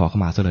เราไม่ขอเข้า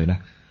มาซะเลยนะ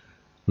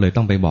เลย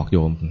ต้องไปบอกโย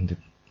ม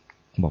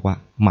บอกว่า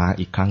มา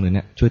อีกครั้งนึงเ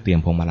นี่ยช่วยเตรียม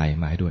พวงมาลัย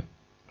มาให้ด้วย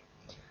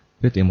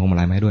ช่วยเตรียมพวงมา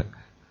ลัยมาให้ด้วย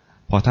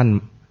พอท่าน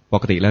ป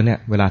กติแล้วเนี่ย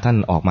เวลาท่าน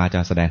ออกมาจะ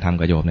แสดงธรรม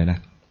กับโยมเลยนะ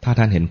ถ้า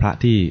ท่านเห็นพระ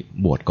ที่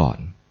บวชก่อน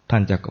ท่า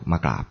นจะมา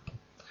กราบ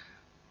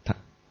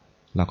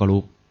เราก็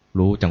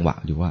รู้จังหวะ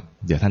อยู่ว่า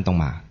เดี๋ยวท่านต้อง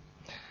มา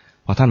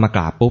พอท่านมาก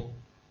ราบปุ๊บ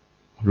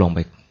ลงไป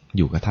อ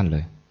ยู่กับท่านเล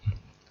ย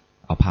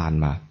เอาพาน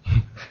มา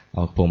เอ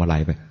าพวงมาลั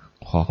ยไป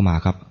ขอเข้ามา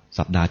ครับ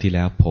สัปดาห์ที่แ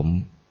ล้วผม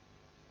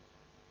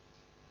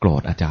โกร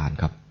ธอาจารย์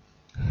ครับ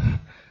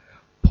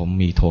ผม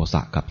มีโทส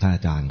ะกับท่านอ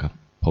าจารย์ครับ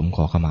ผมข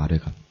อเข้ามาด้ว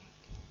ยครับ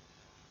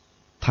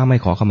ถ้าไม่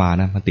ขอเข้ามา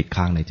นะมันติด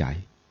ค้างในใจ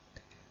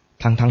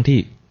ทั้งที่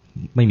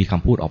ไม่มีค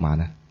ำพูดออกมา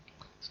นะ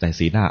แต่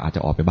สีหน้าอาจจ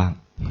ะออกไปบ้าง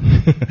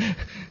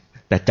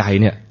แต่ใจ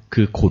เนี่ย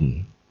คือขุ่น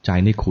ใจ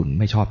นี่ขุ่น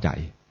ไม่ชอบใจ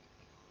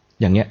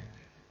อย่างเงี้ย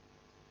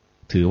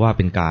ถือว่าเ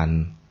ป็นการ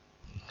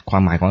ควา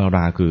มหมายของอาร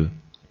าคือ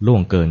ล่ว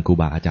งเกินครู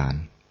บาอาจาร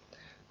ย์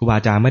ครูบา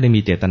อาจารย์ไม่ได้มี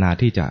เจตนา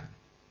ที่จะ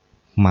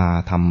มา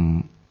ท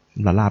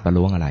ำละลาบละ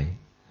ล้วงอะไร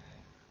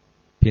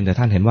เพียงแต่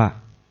ท่านเห็นว่า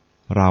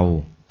เรา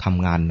ท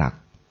ำงานหนัก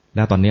แ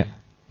ล้วตอนเนี้ย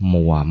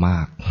มัวมา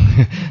ก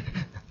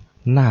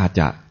น่าจ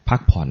ะพั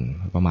กผ่อน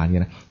ประมาณนี้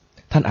นะ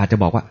ท่านอาจจะ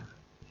บอกว่า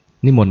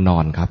นิมนต์นอ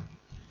นครับ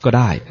ก็ไ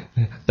ด้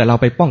แต่เรา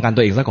ไปป้องกัน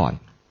ตัวเองซะก่อน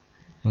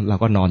เรา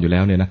ก็นอนอยู่แล้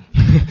วเนี่ยนะ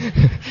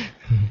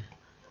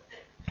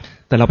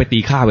แต่เราไปตี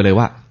ค่าไปเลย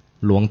ว่า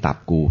ล้วงตับ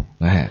กู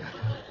นะฮะ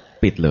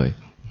ปิดเลย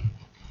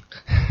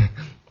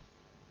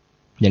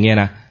อย่างเงี้ย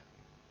นะ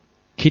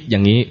คิดอย่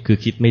างนี้คือ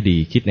คิดไม่ดี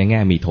คิดในแง่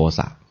มีโทส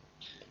ะ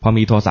พอ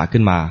มีโทสะ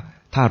ขึ้นมา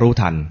ถ้ารู้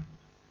ทัน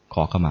ข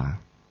อเข้ามา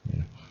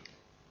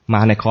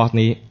ในคอร์ส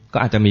นี้ก็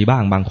อาจจะมีบ้า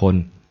งบางคน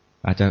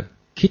อาจจะ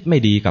คิดไม่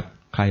ดีกับ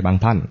ใครบาง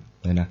ท่าน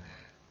เลยนะ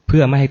เพื่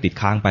อไม่ให้ติด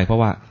ค้างไปเพราะ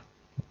ว่า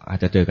อาจ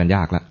จะเจอกันย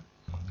ากแล้ว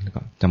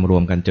จะมารว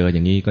มกันเจออย่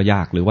างนี้ก็ย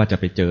ากหรือว่าจะ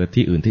ไปเจอ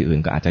ที่อื่น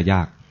ก็อาจจะย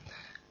าก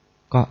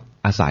ก็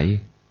อาศัย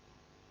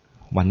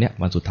วันเนี้ย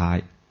วันสุดท้าย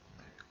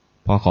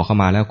พอขอเข้า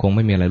มาแล้วคงไ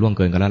ม่มีอะไรล่วงเ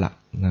กินกันแล้วล่ะ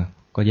นะ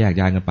ก็แยก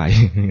ย้ายกันไป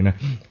นะ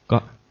ก็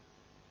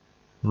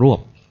ร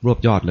วบ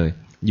ยอดเลย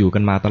อยู่กั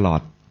นมาตลอ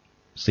ด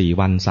4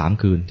 วัน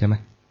 3 คืนใช่ไหม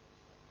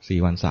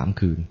4 วัน 3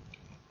 คืน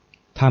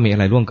ถ้ามีอะ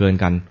ไรล่วงเกิน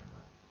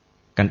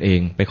กันเอง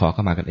ไปขอเข้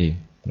ามากันเอง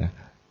นะ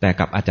แต่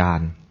กับอาจาร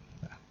ย์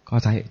ก็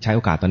ใช้โอ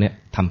กาสตอนนี้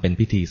ทำเป็น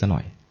พิธีซะหน่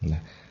อยน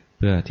ะเ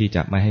พื่อที่จ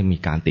ะไม่ให้มี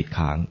การติด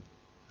ค้าง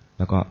แ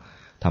ล้วก็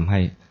ทำให้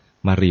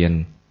มาเรียน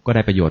ก็ไ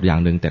ด้ประโยชน์อย่า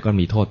งหนึ่งแต่ก็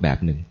มีโทษแบบ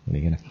หนึ่งอย่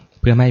างนี้นะ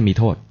เพื่อไม่ให้มี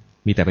โทษ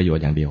มีแต่ประโยช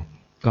น์อย่างเดียว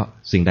ก็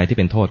สิ่งใดที่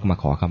เป็นโทษก็มา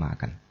ขอเข้ามา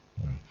กัน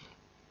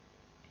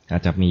อา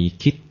จจะมี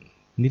คิด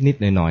นิด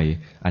ๆหน่อย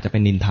ๆอาจจะเป็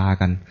นนินทา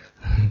กัน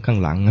ข้าง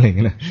หลังอะไรอย่างเ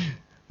งี้ยนะ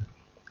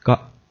ก็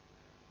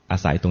อา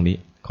ศัยตรงนี้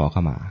ขอเข้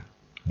ามา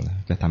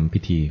จะทำพิ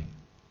ธี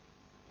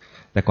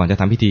แต่ก่อนจะ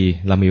ทำพิธี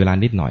เรามีเวลา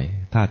นิดหน่อย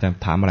ถ้าจะ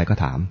ถามอะไรก็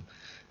ถาม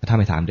ถ้า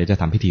ไม่ถามเดี๋ยวจะ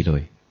ทำพิธีเล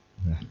ย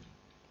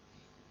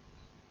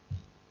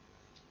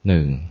1 2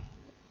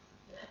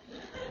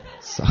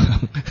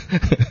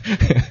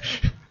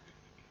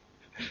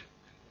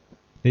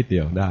 นิดเดี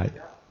ยวได้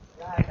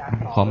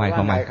ขอใหม่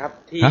ครับ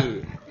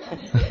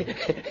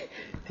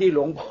ที่หล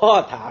วงพ่อ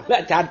ถามแล้ว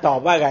อาจารย์ตอบ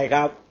ว่าไงค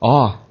รับอ๋อ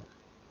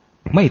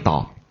ไม่ตอ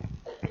บ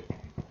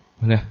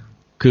เนี่ย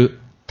คือ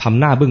ทำ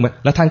หน้าบึ้งไป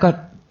แล้ว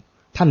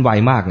ท่านไว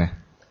มากไง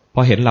พ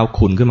อเห็นเรา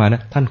ขุนขึ้นมาน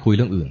ะท่านคุยเ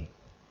รื่องอื่น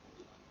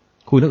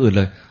เ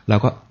ลยเรา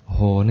ก็โห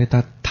นี่ถ้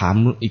าถาม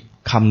อีก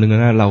คำหนึ่ง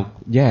นะเรา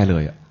แย่เล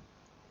ยอ่ะ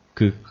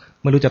คือ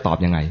ไม่รู้จะตอบ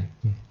ยังไง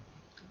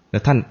แต่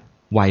ท่าน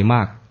ไวม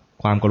าก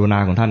ความกรุณา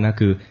ของท่านนะ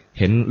คือ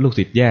เห็นลูก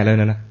ศิษย์แย่แล้ว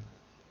นะ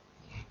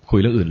คุย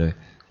เรื่องอื่นเลย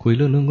คุยเ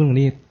รื่อง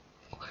นี้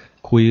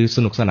คุยส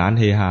นุกสนาน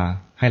เฮฮา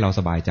ให้เราส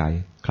บายใจ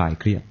คลาย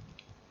เครียด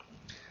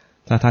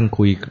ถ้าท่าน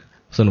คุย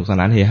สนุกสน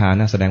านเฮฮา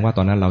นะแสดงว่าต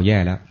อนนั้นเราแย่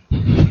แล้ว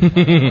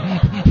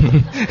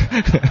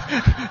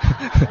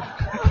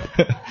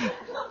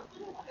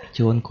ช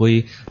วนคุย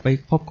ไป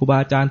พบครูบา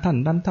อาจารย์ท่าน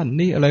นั้นท่าน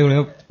นี้อะไรเลย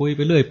คุยไป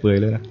เรื่อยเปื่อย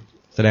เลยนะ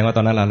แสดงว่าต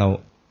อนนั้นเรา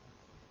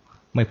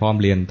ไม่พร้อม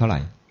เรียนเท่าไหร่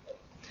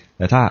แ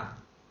ต่ถ้า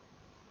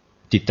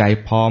จิตใจ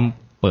พร้อม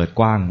เปิด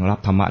กว้างรับ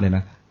ธรรมะเนี่ยน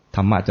ะธ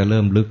รรมะจะเ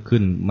ริ่มลึกขึ้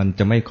นมัน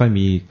จะไม่ค่อย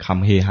มีค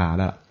ำเฮฮา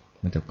แล้ว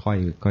มันจะค่อ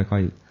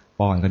ย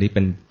ป้อนคราวนี้เ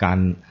ป็นการ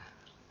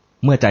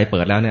เมื่อใจเ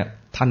ปิดแล้วเนี่ย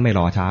ท่านไม่ร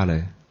อช้าเล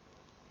ย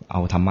เอ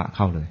าธรรมะเ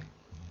ข้าเลย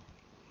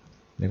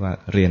เรียกว่า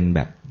เรียนแบ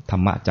บธร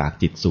รมะจาก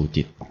จิตสู่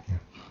จิต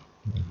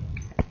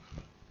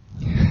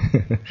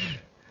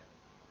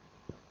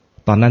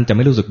ตอนนั้นจะไ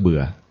ม่รู้สึกเบื่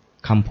อ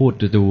คำพูด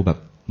จะดูแบบ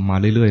มา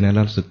เรื่อยๆนะแ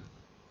ล้วรู้สึก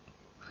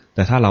แ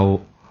ต่ถ้าเรา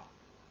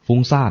ฟุ้ง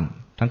ซ่าน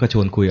ท่านก็ช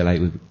วนคุยอะไร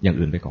อย่าง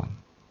อื่นไปก่อน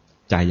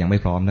ใจยังไม่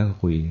พร้อมแล้วก็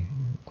คุย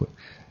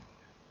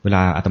เวล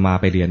าอาตมา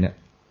ไปเรียนเนี่ย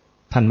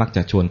ท่านมักจ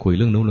ะชวนคุยเ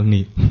รื่องนู้นเรื่อง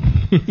นี้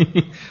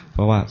เพ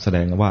ราะว่าแสด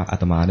งว่าอา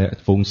ตมาเนี่ย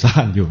ฟุ้งซ่า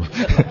นอยู่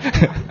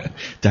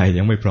ใจ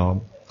ยังไม่พร้อม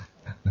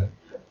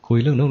คุย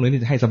เรื่องนู้นเรื่อง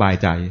นี้ให้สบาย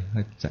ใจ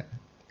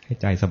ให้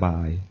ใจสบา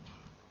ย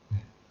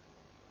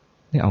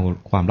นี่เอา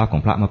ความลับขอ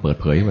งพระมาเปิด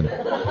เผยมัน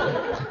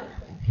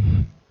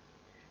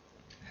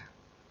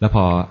แล้วพ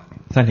อ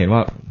ท่านเห็นว่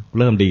า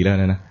เริ่มดีแล้ว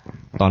นะ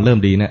ตอนเริ่ม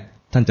ดีเนี่ย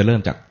ท่านจะเริ่ม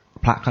จาก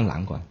พระข้างหลั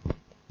งก่อน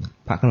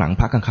พระข้างหลัง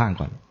พระข้างๆ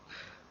ก่อน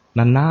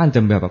นานๆจะ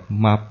แบบ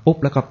มาปุ๊บ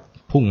แล้วก็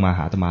พุ่งมาห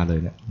าอาตมาเลย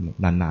เนี่ย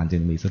นานๆจะ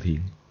มีสักที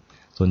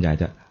ส่วนใหญ่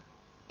จะ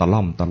ตะล่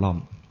อม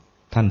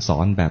ท่านสอ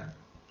นแบบ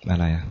อะ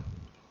ไร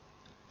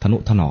ทนุ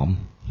ถนอม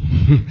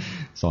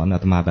สอนอา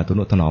ตมาแบบท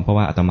นุถนอมเพราะ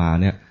ว่าอาตมา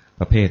เนี่ย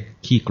ประเภท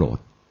ขี้โกรธ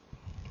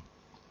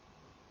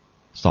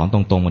สอนตร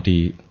งๆบางที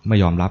ไม่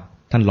ยอมรับ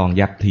ท่านลอง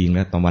ยับทิ้งแ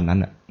ล้วตอนวันนั้น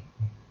น่ะ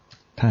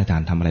ท่านอาจาร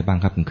ย์ทำอะไรบ้าง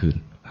ครับกลางคืน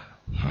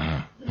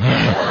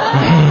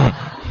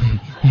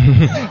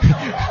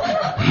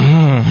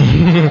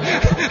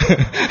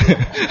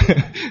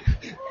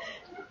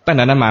ตั้งแ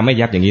ต่นั้นมาไม่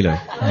ยับอย่างนี้เลย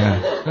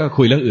ก็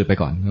คุยเรื่องอื่นไป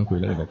ก่อน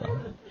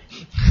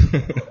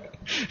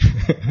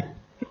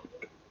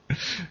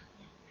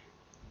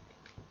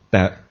แ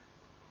ต่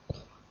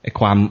ไอ้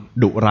ความ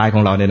ดุร้ายข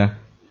องเราเนี่ยนะ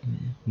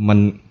มั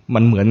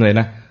นเหมือนเลย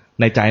นะ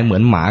ในใจเหมือ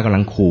นหมากำลั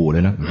งขู่เล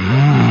ยนะ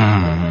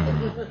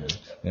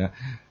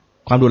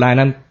ความดุร้าย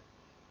นั้น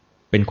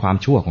เป็นความ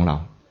ชั่วของเรา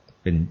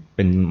เ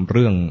ป็นเ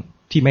รื่อง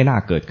ที่ไม่น่า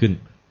เกิดขึ้น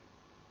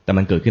แต่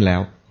มันเกิดขึ้นแล้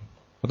ว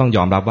ก็ต้องย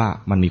อมรับว่า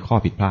มันมีข้อ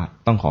ผิดพลาด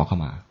ต้องขอเข้า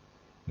มา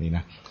นี่น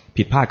ะ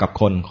ผิดพลาดกับ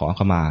คนขอเ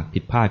ข้ามาผิ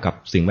ดพลาดกับ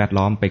สิ่งแวด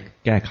ล้อมไป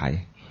แก้ไข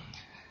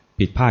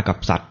ผิดพลาดกับ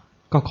สัตว์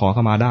ก็ขอเข้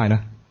ามาได้น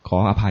ะขอ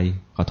อภัย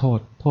ขอโ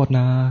ทษน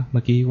ะเ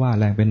มื่อกี้ว่า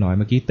แรงไปหน่อยเ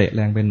มื่อกี้เตะแ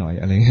รงไปหน่อย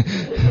อะไรเงี้ย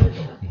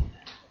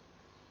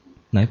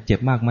ไหนเจ็บ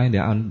มากไหมเดี๋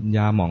ยวเอาย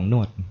าหมองน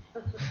วด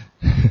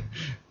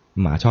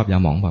หมาชอบยา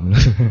หมองป่ะไม่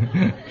รู้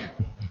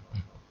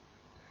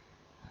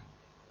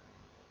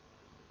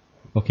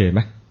โอเคไหม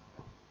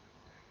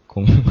ค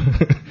ง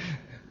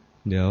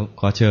เดี๋ยว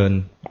ขอเชิญ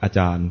อาจ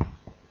ารย์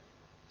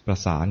ประ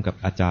สานกับ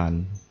อาจารย์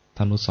ธ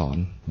นุสร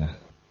ณ์นะ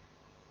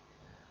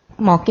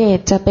หมอเกต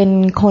จะเป็น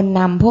คน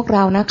นำพวกเร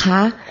านะคะ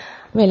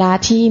เวลา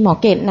ที่หมอ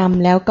เกตน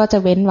ำแล้วก็จะ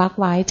เว้นวรรค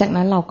ไว้จาก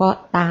นั้นเราก็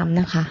ตาม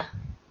นะคะ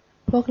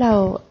พวกเรา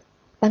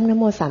ตั้งนะ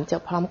โม3จ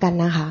บพร้อมกัน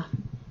นะคะ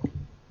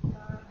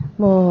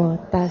โม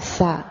ตัสส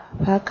ะ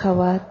ภะคะ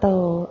วะโต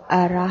อ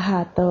ะระห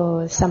ะโต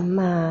สัมม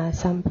า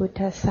สัมพุท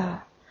ธัสสะ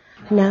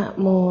นะ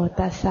โม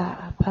ตัสสะ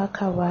ภะค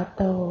ะวะโ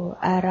ต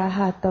อะระห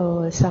ะโต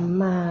สัม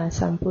มา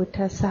สัมพุท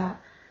ธัสสะ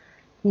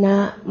นะ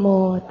โม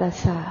ตัส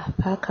สะ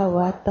ภะคะว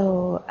ะโต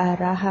อะ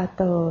ระหะโ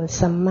ต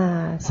สัมมา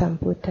สัม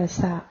พุทธัส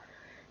สะ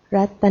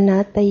รัตนั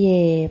ตเย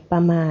ป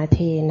มาเท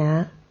นะ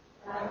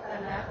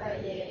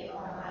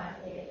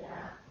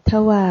ท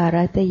วา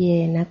รัตเย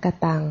นะก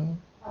ตัง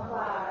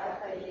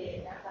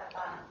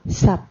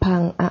สัพพั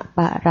งอป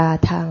ารา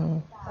ทัง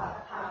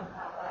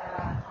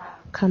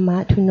ขมะ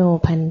ทุโน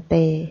พันเต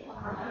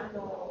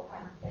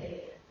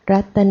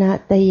รัตนั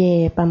ตเย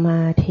ปมา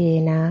เท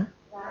นะ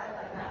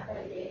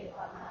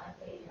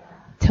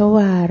ทว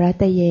ารั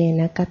ตเย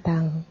นะกตั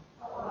ง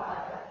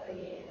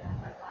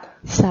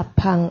สัพ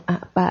พังอ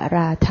ปาร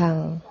าทัง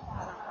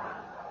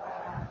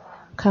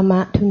ขมะ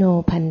ทุโน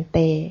พันเต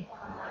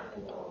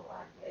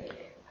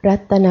รั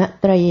ตน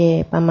ตรเย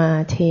ปมา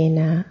เท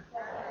นะ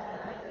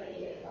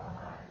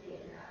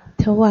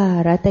ทวา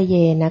รัตเย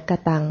นะก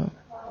ตัง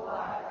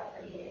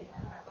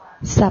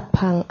สัพ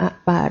พังอ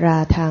ปารา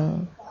ทัง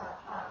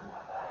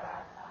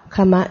ข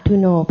มะทุ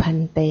โนพัน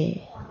เต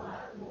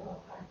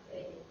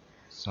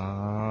สา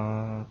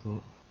ธุ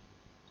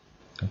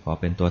ขอ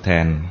เป็นตัวแท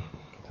น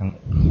ทั้ง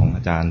ของอ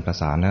าจารย์ประ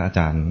สานและอาจ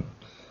ารย์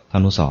ธ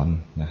นุสรณ์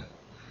นะ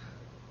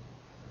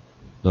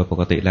โดยป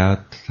กติแล้ว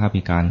ถ้า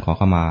มีการขอเ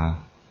ข้ามา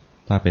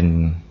ถ้าเป็น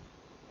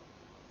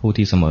ผู้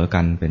ที่เสมอ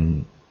กันเ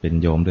ป็น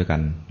โยมด้วยกั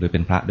นหรือเป็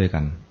นพระด้วยกั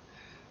น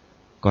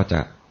ก็จะ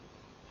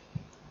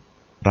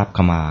รับเ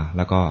ข้ามาแ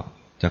ล้วก็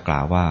จะกล่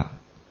าวว่า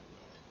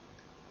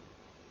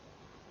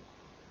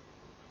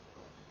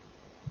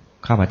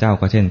ข้าพเจ้า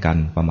ก็เช่นกัน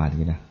ประมาณ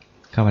นี้นะ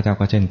ข้าพเจ้า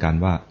ก็เช่นกัน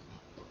ว่า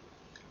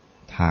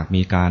หาก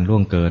มีการล่ว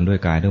งเกินด้วย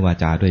กายด้วยวา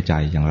จาด้วยใจ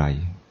อย่างไร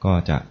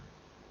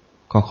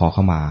ก็ขอเ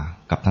ข้ามา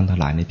กับท่านทั้ง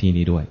หลายในที่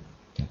นี้ด้วย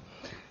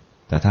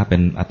แต่ถ้าเป็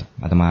น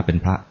อาตมาเป็น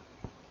พระ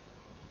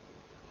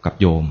กับ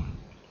โยม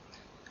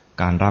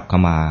การรับเข้า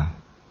มา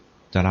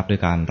จะรับด้ว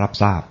ยการรับ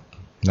ทราบ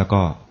แล้ว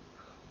ก็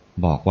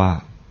บอกว่า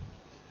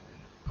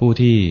ผู้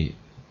ที่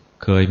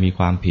เคยมีค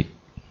วามผิด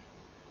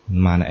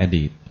มาในอ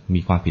ดีตมี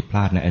ความผิดพล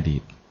าดในอดี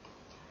ต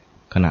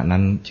ขณะนั้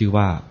นชื่อ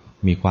ว่า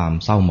มีความ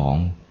เศร้าหมอง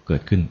เกิ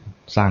ดขึ้น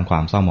สร้างควา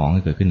มเศร้าหมองใ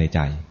ห้เกิดขึ้นในใจ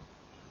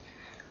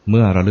เ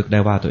มื่อระลึกได้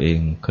ว่าตัวเอง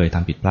เคยท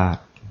ำผิดพลาด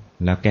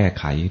แล้วแก้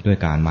ไขด้วย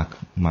การ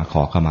มาข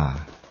อขมา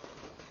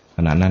ข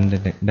ณะนั้น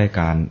ไ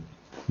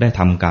ด้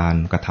ทำการ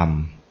กระท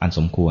ำอันส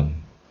มควร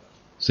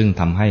ซึ่ง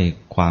ทำให้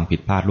ความผิด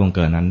พลาดล่วงเ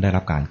กินนั้นได้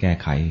รับการแก้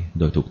ไข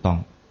โดยถูกต้อง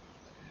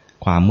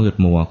ความมืด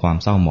มัวความ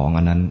เศร้าหมอง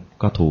อันนั้น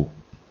ก็ถูก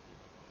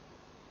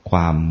คว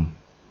าม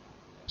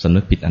สำนึ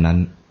กผิดอันนั้น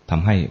ท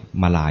ำให้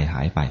มาลายห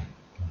ายไป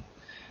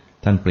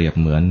ท่านเปรียบ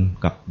เหมือน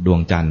กับดว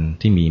งจันทร์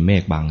ที่มีเม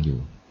ฆบังอยู่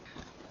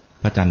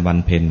พระจันทร์วัน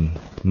เพ็ญ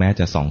แม้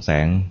จะส่องแส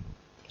ง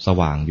ส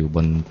ว่างอยู่บ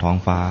นท้อง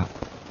ฟ้า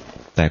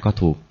แต่ก็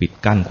ถูกปิด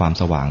กั้นความ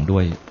สว่างด้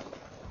วย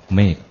เม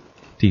ฆ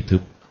ที่ทึ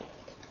บ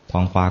ท้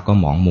องฟ้าก็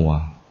หมองมัว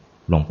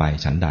ลงไป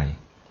ฉันใด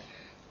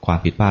ความ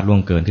ผิดพลาดล่ว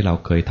งเกินที่เรา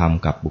เคยท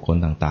ำกับบุคคล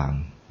ต่าง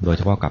ๆโดยเ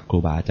ฉพาะกับครู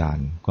บาอาจาร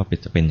ย์ก็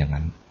จะเป็นอย่าง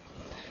นั้น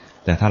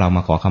แต่ถ้าเราม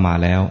าขอขมา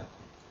แล้ว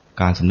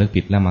การสำนึก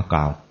ผิดและมาก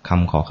ล่าวค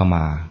ำขอขม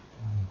า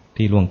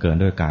ที่ล่วงเกิน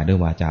ด้วยกายด้วย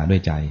วาจาด้ว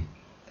ยใจ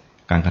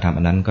การกระทำ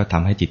อันนั้นก็ท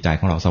ำให้จิตใจ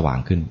ของเราสว่าง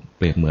ขึ้นเ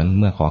ปรียบเหมือน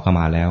เมื่อขอขม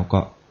าแล้วก็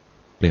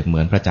เปรียบเหมื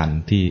อนพระจันท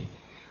ร์ที่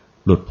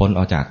หลุดพ้นอ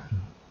อกจาก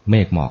เม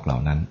ฆหมอกเหล่า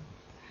นั้น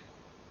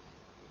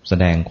แส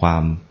ดงควา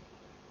ม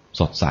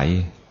สดใส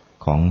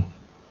ของ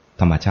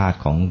ธรรมชาติ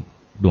ของ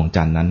ดวง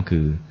จันทร์นั้นคื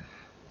อ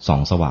ส่อ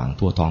งสว่าง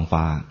ทั่วท้อง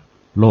ฟ้า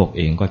โลกเ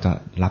องก็จะ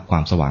รับควา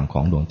มสว่างข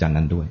องดวงจันทร์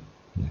นั้นด้วย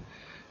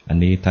อัน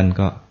นี้ท่าน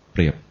ก็เป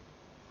รียบ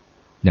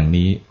อย่าง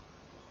นี้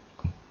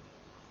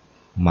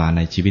มาใน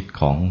ชีวิต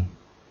ของ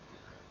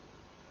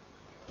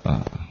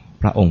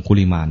พระองคุ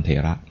ลิมานเถ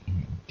ระ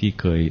ที่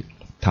เคย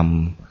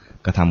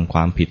กระทำคว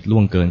ามผิดล่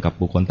วงเกินกับ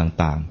บุคคล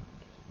ต่าง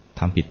ๆ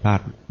ทำผิดพลาด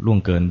ล่วง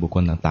เกินบุคค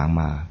ลต่าง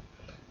ๆมา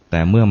แต่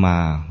เมื่อมา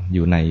อ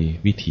ยู่ใน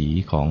วิถี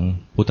ของ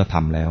พุทธธร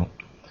รมแล้ว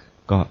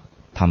ก็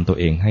ทำตัว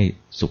เองให้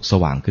สุขส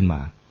ว่างขึ้นม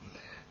า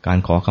การ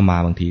ขอขมา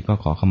บางทีก็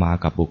ขอขมา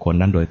กับบุคคล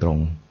นั้นโดยตรง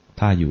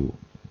ถ้าอยู่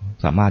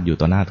สามารถอยู่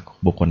ต่อหน้า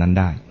บุคคลนั้น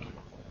ได้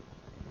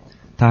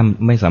ถ้า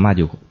ไม่สามารถ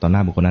อยู่ต่อหน้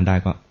าบุคคลนั้นได้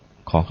ก็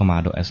ขอขมา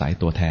โดยอาศัย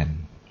ตัวแทน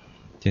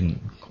เช่น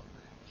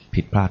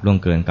ผิดพลาดล่วง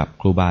เกินกับ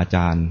ครูบาอาจ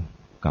ารย์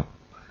กับ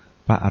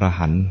พระอร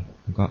หันต์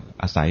ก็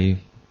อาศัย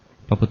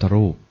พระพุทธ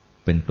รูป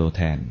เป็นตัวแ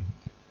ทน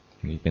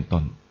นี้เป็นต้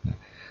น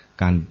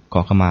การข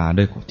อขมา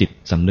ด้วยจิต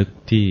สำนึก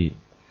ที่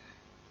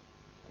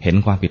เห็น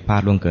ความผิดพลา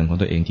ดล่วงเกินของ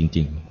ตัวเองจ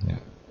ริง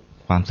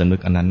ๆความสำนึ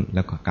กอันนั้นแ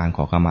ล้วก็การข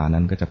อขมา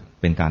นั้นก็จะ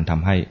เป็นการท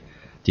ำให้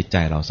จิตใจ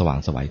เราสว่าง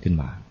ไสวขึ้น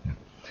มา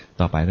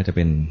ต่อไปก็จะเ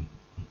ป็น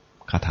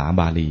คาถา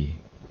บาลี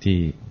ที่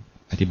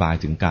อธิบาย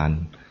ถึงการ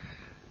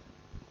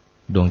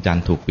ดวงจันท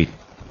ร์ถูกปิด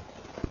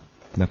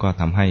แล้วก็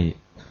ทำให้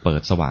เปิ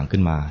ดสว่างขึ้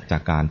นมาจา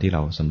กการที่เร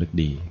าสำนึก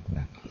ดี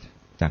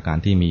จากการ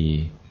ที่มี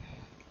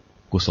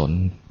กุศล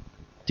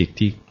จิต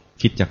ที่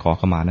คิดจะขอ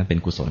ขมานั้นเป็น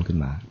กุศลขึ้น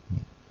มา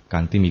กา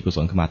รที่มีกุศ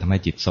ลขึ้นมาทำให้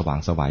จิตสว่าง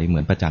ไสวเหมื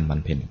อนพระจันทร์วัน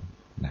เพ็ญ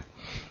นะ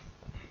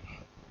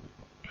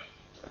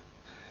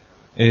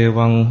เอ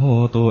วังโห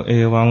ตุเอ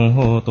วังโห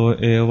ตุ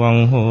เอวัง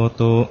โห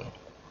ตุ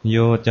โย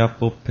จะ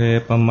ปุเพ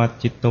ปมัจ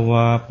จิตว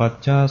าปัจ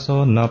จาโส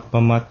นัปป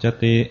มัจจ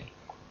ติ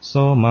โส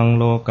มัง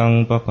โลกัง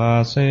ปภา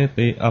เส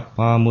ติอัปป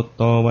ามุตโ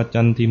ตว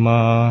จันติมา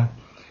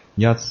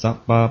ยัสสะ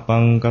ปะปั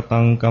งกตั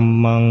งกัม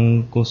มัง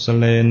กุส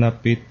เลนะ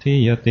ปิทิ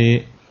ยติ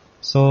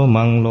โส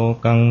มังโล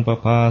กังป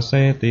ภาเส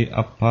ติ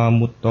อัปปา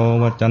มุตโต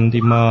วจัน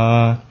ติมา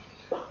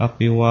อ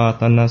ภิวา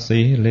ทนาสี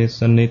เลส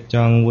นิ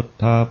จังวุ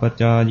ธาป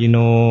จายโน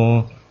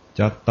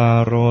จัตตาร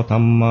โอธั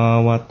มมา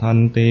วัฏั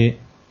นติ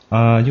อ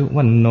ายุ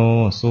วันโน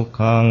สุ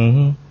ขัง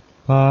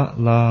ภะ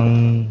ลัง